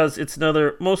Brent, because it's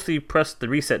another mostly press the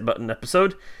reset button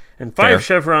episode. And 5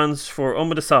 chevrons for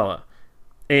Omodesala.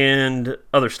 And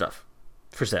other stuff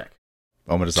for Zach.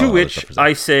 To which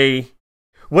I say,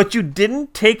 what you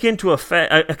didn't take into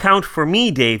account for me,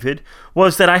 David,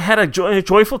 was that I had a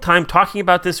joyful time talking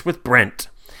about this with Brent.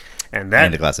 And that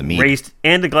and a glass of mead.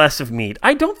 And a glass of mead.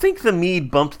 I don't think the mead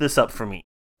bumped this up for me.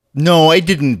 No, it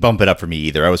didn't bump it up for me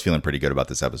either. I was feeling pretty good about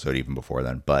this episode even before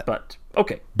then. But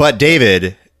okay. But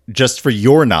David, just for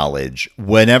your knowledge,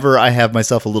 whenever I have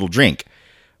myself a little drink,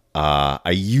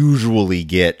 I usually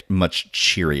get much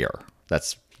cheerier.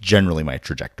 That's generally my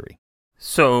trajectory.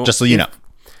 So just so you know.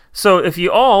 So if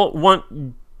you all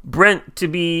want Brent to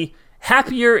be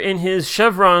happier in his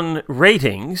Chevron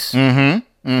ratings,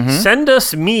 send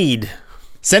us mead.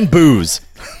 Send booze.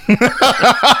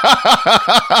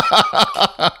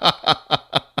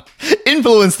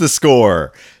 Influence the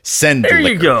score. Send there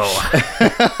liquor. You go.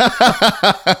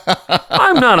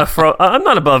 I'm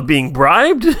not above being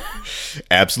bribed.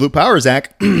 Absolute power,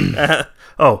 Zach. I'm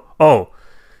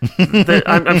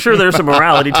sure there's a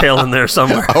morality tale in there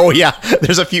somewhere. Oh yeah,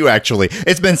 there's a few actually.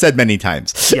 It's been said many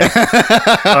times. Yeah.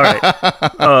 All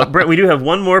right, Brent. We do have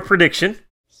one more prediction.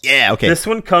 Yeah. Okay. This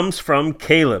one comes from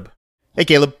Caleb. Hey,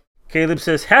 Caleb. Caleb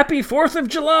says, "Happy 4th of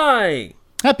July."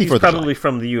 Happy 4th of July. Probably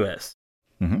from the U.S.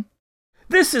 Mm-hmm.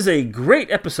 This is a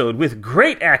great episode with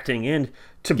great acting, and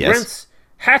to Brent's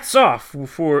hats off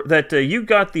for that. You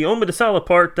got the Omodesala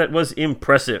part that was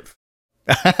impressive.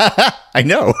 I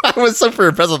know. I was super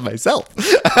impressed with myself.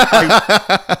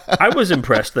 I was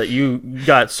impressed that you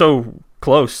got so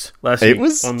close last week. It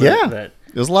was, on it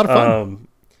was a lot of fun.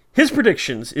 His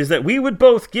predictions is that we would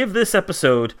both give this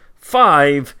episode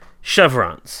 5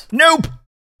 chevrons. Nope.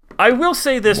 I will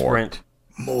say this, Brent.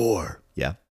 More.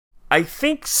 Yeah. I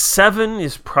think 7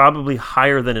 is probably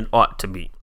higher than it ought to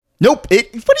be. Nope. What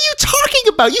are you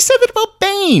talking about? You said that about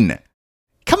Bane.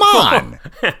 Come on.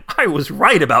 I was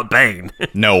right about Bane.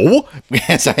 No.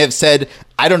 As I have said,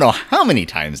 I don't know how many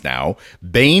times now,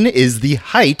 Bane is the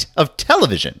height of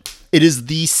television. It is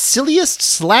the silliest,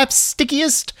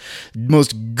 slapstickiest,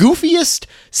 most goofiest,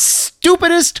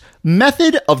 stupidest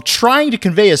method of trying to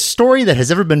convey a story that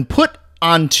has ever been put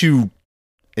onto...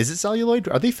 Is it celluloid?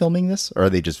 Are they filming this? Or are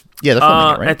they just... Yeah, they're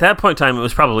filming it, right? At that point in time, it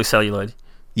was probably celluloid.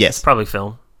 Yes. Probably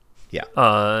film. Yeah.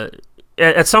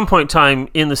 At some point in time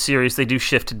in the series, they do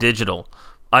shift to digital.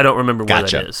 I don't remember where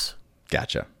that is.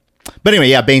 Gotcha. But anyway,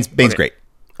 yeah, Bane's okay. Great.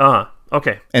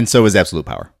 Okay. And so is Absolute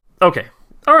Power. Okay.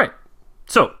 All right.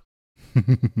 So,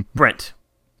 Brent.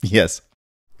 Yes.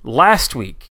 Last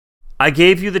week, I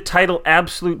gave you the title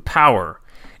Absolute Power.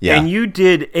 Yeah. And you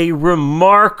did a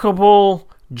remarkable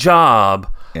job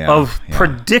of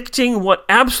predicting what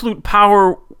Absolute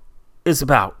Power is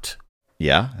about.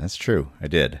 Yeah, that's true. I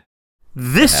did.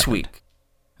 This week,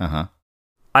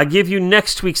 I give you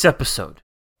next week's episode.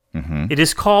 Mm-hmm. It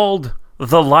is called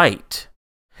The Light.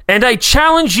 And I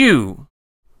challenge you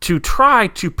to try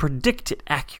to predict it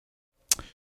accurately.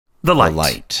 The Light. The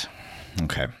Light.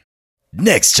 Okay.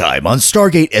 Next time on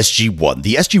Stargate SG-1,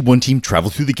 the SG-1 team travel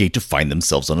through the gate to find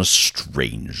themselves on a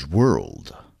strange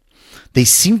world. They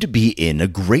seem to be in a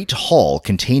great hall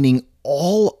containing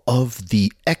all of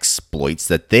the exploits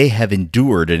that they have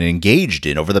endured and engaged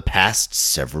in over the past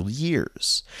several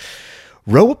years.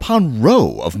 Row upon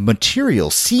row of material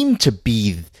seem to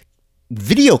be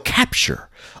video capture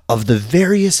of the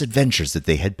various adventures that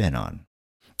they had been on.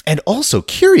 And also,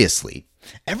 curiously,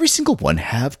 every single one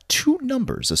have 2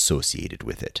 numbers associated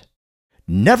with it.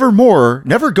 Never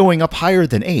going up higher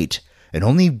than 8, and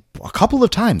only a couple of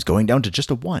times going down to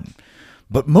just a 1.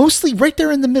 But mostly right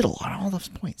there in the middle on all those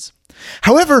points.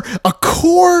 However, a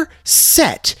core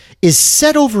set is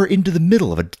set over into the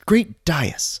middle of a great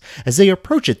dais. As they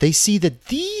approach it, they see that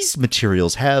these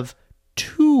materials have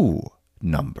 2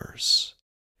 numbers.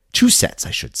 2 sets,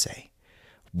 I should say.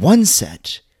 One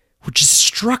set, which is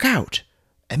struck out,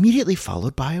 immediately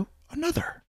followed by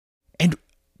another. And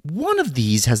one of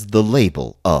these has the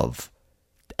label of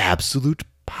Absolute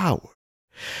Power.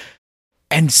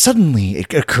 And suddenly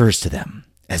it occurs to them,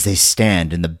 as they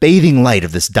stand in the bathing light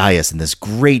of this dais in this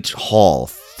great hall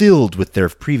filled with their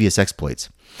previous exploits,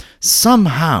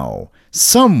 somehow,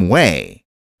 some way,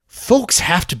 folks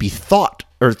have to be told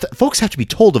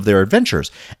of their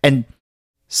adventures, and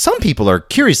some people are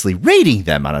curiously rating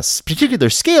them on a particular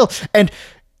scale, and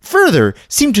further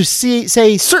seem to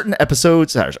say certain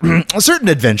episodes, certain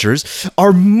adventures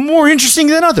are more interesting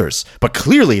than others, but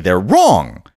clearly they're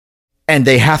wrong. And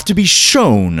they have to be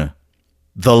shown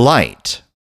the light.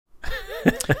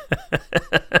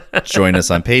 Join us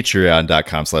on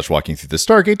patreon.com/walking through the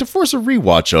Stargate to force a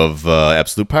rewatch of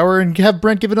Absolute Power and have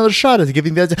Brent give another shot at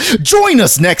giving that. Join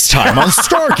us next time on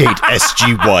Stargate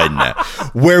SG-1,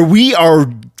 where we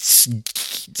see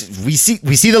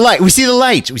the light. We see the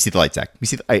light. We see the light, Zach. We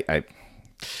see the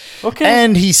Okay.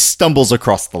 And he stumbles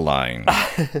across the line.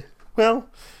 Well,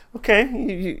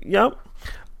 okay. Yep.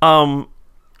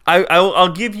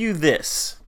 I'll give you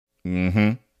this.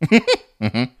 Mm-hmm.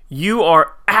 Mm-hmm. You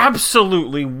are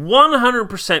absolutely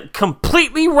 100%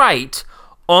 completely right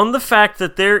on the fact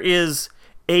that there is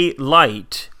a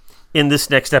light in this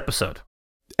next episode.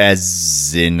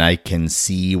 As in, I can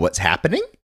see what's happening?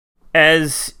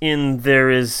 As in, there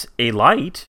is a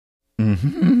light.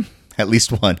 Mm-hmm. At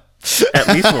least one. At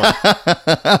least one.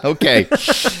 Okay.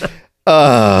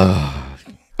 All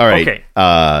right. Okay.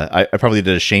 I probably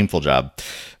did a shameful job.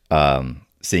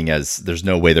 Seeing as there's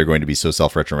no way they're going to be so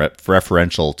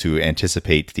self-referential to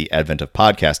anticipate the advent of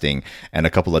podcasting and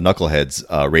a couple of knuckleheads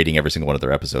rating every single one of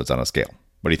their episodes on a scale.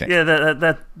 What do you think? Yeah,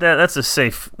 that's a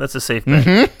safe bet.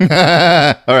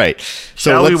 Mm-hmm. All right.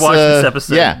 Shall we watch this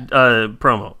episode? Yeah.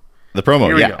 Promo. The promo.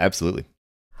 Here we Yeah, go. absolutely.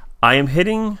 I am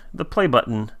hitting the play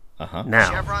button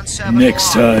now.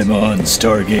 Next time on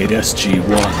Stargate SG-1.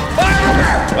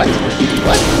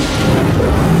 What?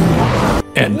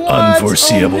 An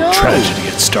unforeseeable tragedy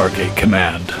at Stargate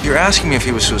Command. You're asking me if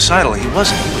he was suicidal. He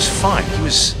wasn't. He was fine. He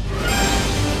was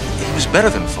better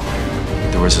than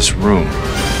fine. There was this room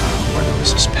where there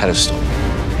was this pedestal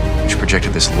which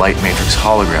projected this light matrix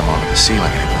hologram onto the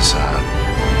ceiling. It was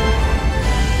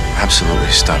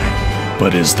absolutely stunning.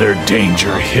 But is there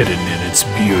danger hidden in its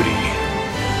beauty?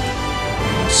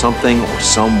 Something or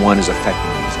someone is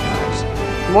affecting these guys.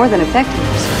 More than affecting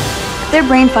them, sir. If their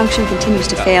brain function continues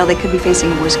to fail, they could be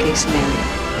facing a worst-case scenario.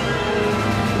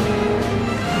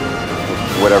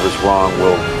 Whatever's wrong,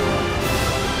 we'll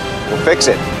fix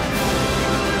it.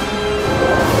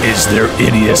 Is there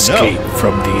any escape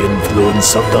from the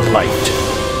influence of the light?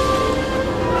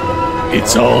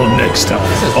 It's all next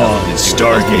time on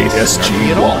Stargate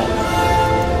SG-1.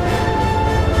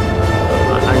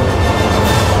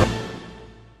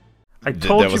 I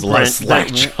told That was you, a lot of Brent,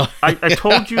 slack, that I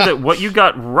told you that what you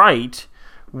got right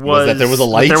was that there was a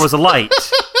light? There was a light.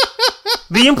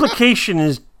 The implication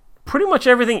is pretty much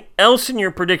everything else in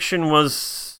your prediction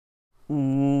was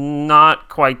not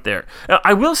quite there.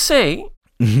 I will say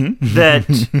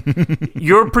that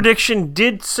your prediction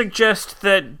did suggest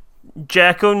that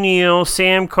Jack O'Neill,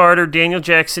 Sam Carter, Daniel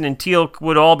Jackson, and Teal'c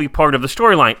would all be part of the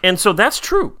storyline. And so that's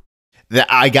true.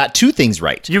 I got two things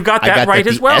right. You got that right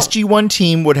as well. The SG-1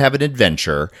 team would have an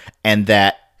adventure, and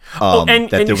that that there was a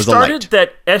light. And you started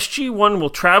that SG-1 will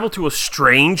travel to a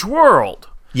strange world.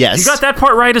 Yes, you got that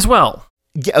part right as well.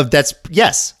 Yeah,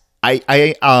 yes.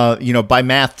 I by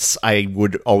maths, I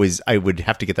would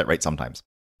have to get that right sometimes.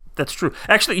 That's true.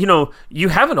 Actually, you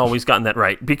haven't always gotten that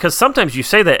right, because sometimes you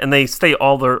say that and they stay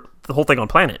the whole thing on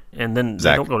planet, and then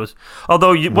they don't go to.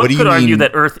 Although one could argue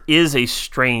that Earth is a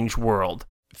strange world.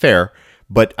 Fair,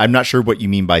 but I'm not sure what you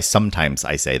mean by sometimes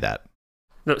I say that.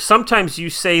 No, sometimes you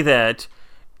say that,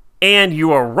 and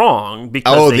you are wrong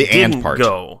because they didn't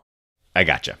go. I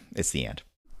gotcha. It's the and.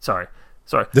 Sorry.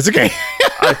 That's okay.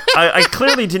 I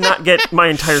clearly did not get my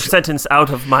entire sentence out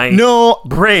of my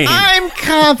brain. I'm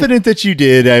confident that you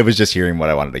did. I was just hearing what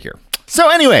I wanted to hear. So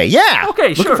anyway, yeah.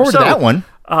 Okay, Looking forward to that one.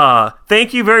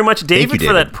 Thank you very much, David, David.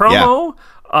 for that promo. Yeah.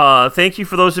 Thank you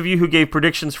for those of you who gave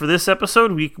predictions for this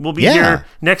episode. We will be here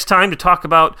next time to talk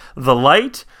about The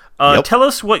Light. Tell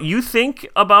us what you think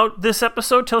about this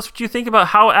episode. Tell us what you think about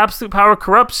how absolute power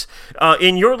corrupts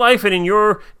in your life and in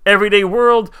your everyday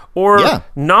world, or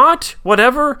not,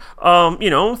 whatever.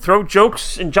 Throw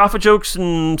jokes and Jaffa jokes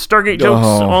and Stargate jokes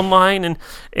online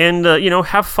and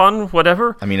have fun,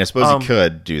 whatever. I mean, I suppose you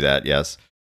could do that, yes.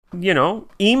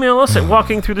 Email us at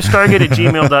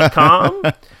walkingthroughthestargate@gmail.com.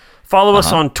 Follow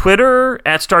us on Twitter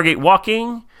at Stargate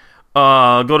Walking.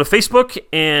 Go to Facebook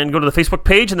and go to the Facebook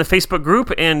page and the Facebook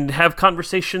group and have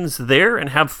conversations there and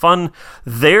have fun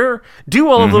there. Do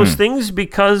all of those things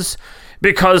because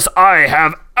I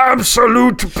have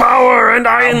absolute power and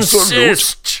I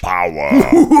insist. Power.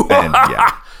 And,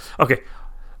 Okay.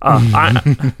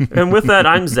 And with that,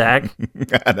 I'm Zach.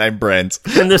 And I'm Brent.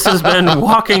 And this has been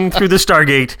Walking Through the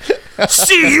Stargate.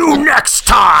 See you next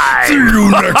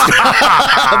time!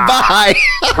 Bye!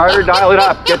 Carter, dial it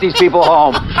up. Get these people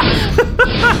home.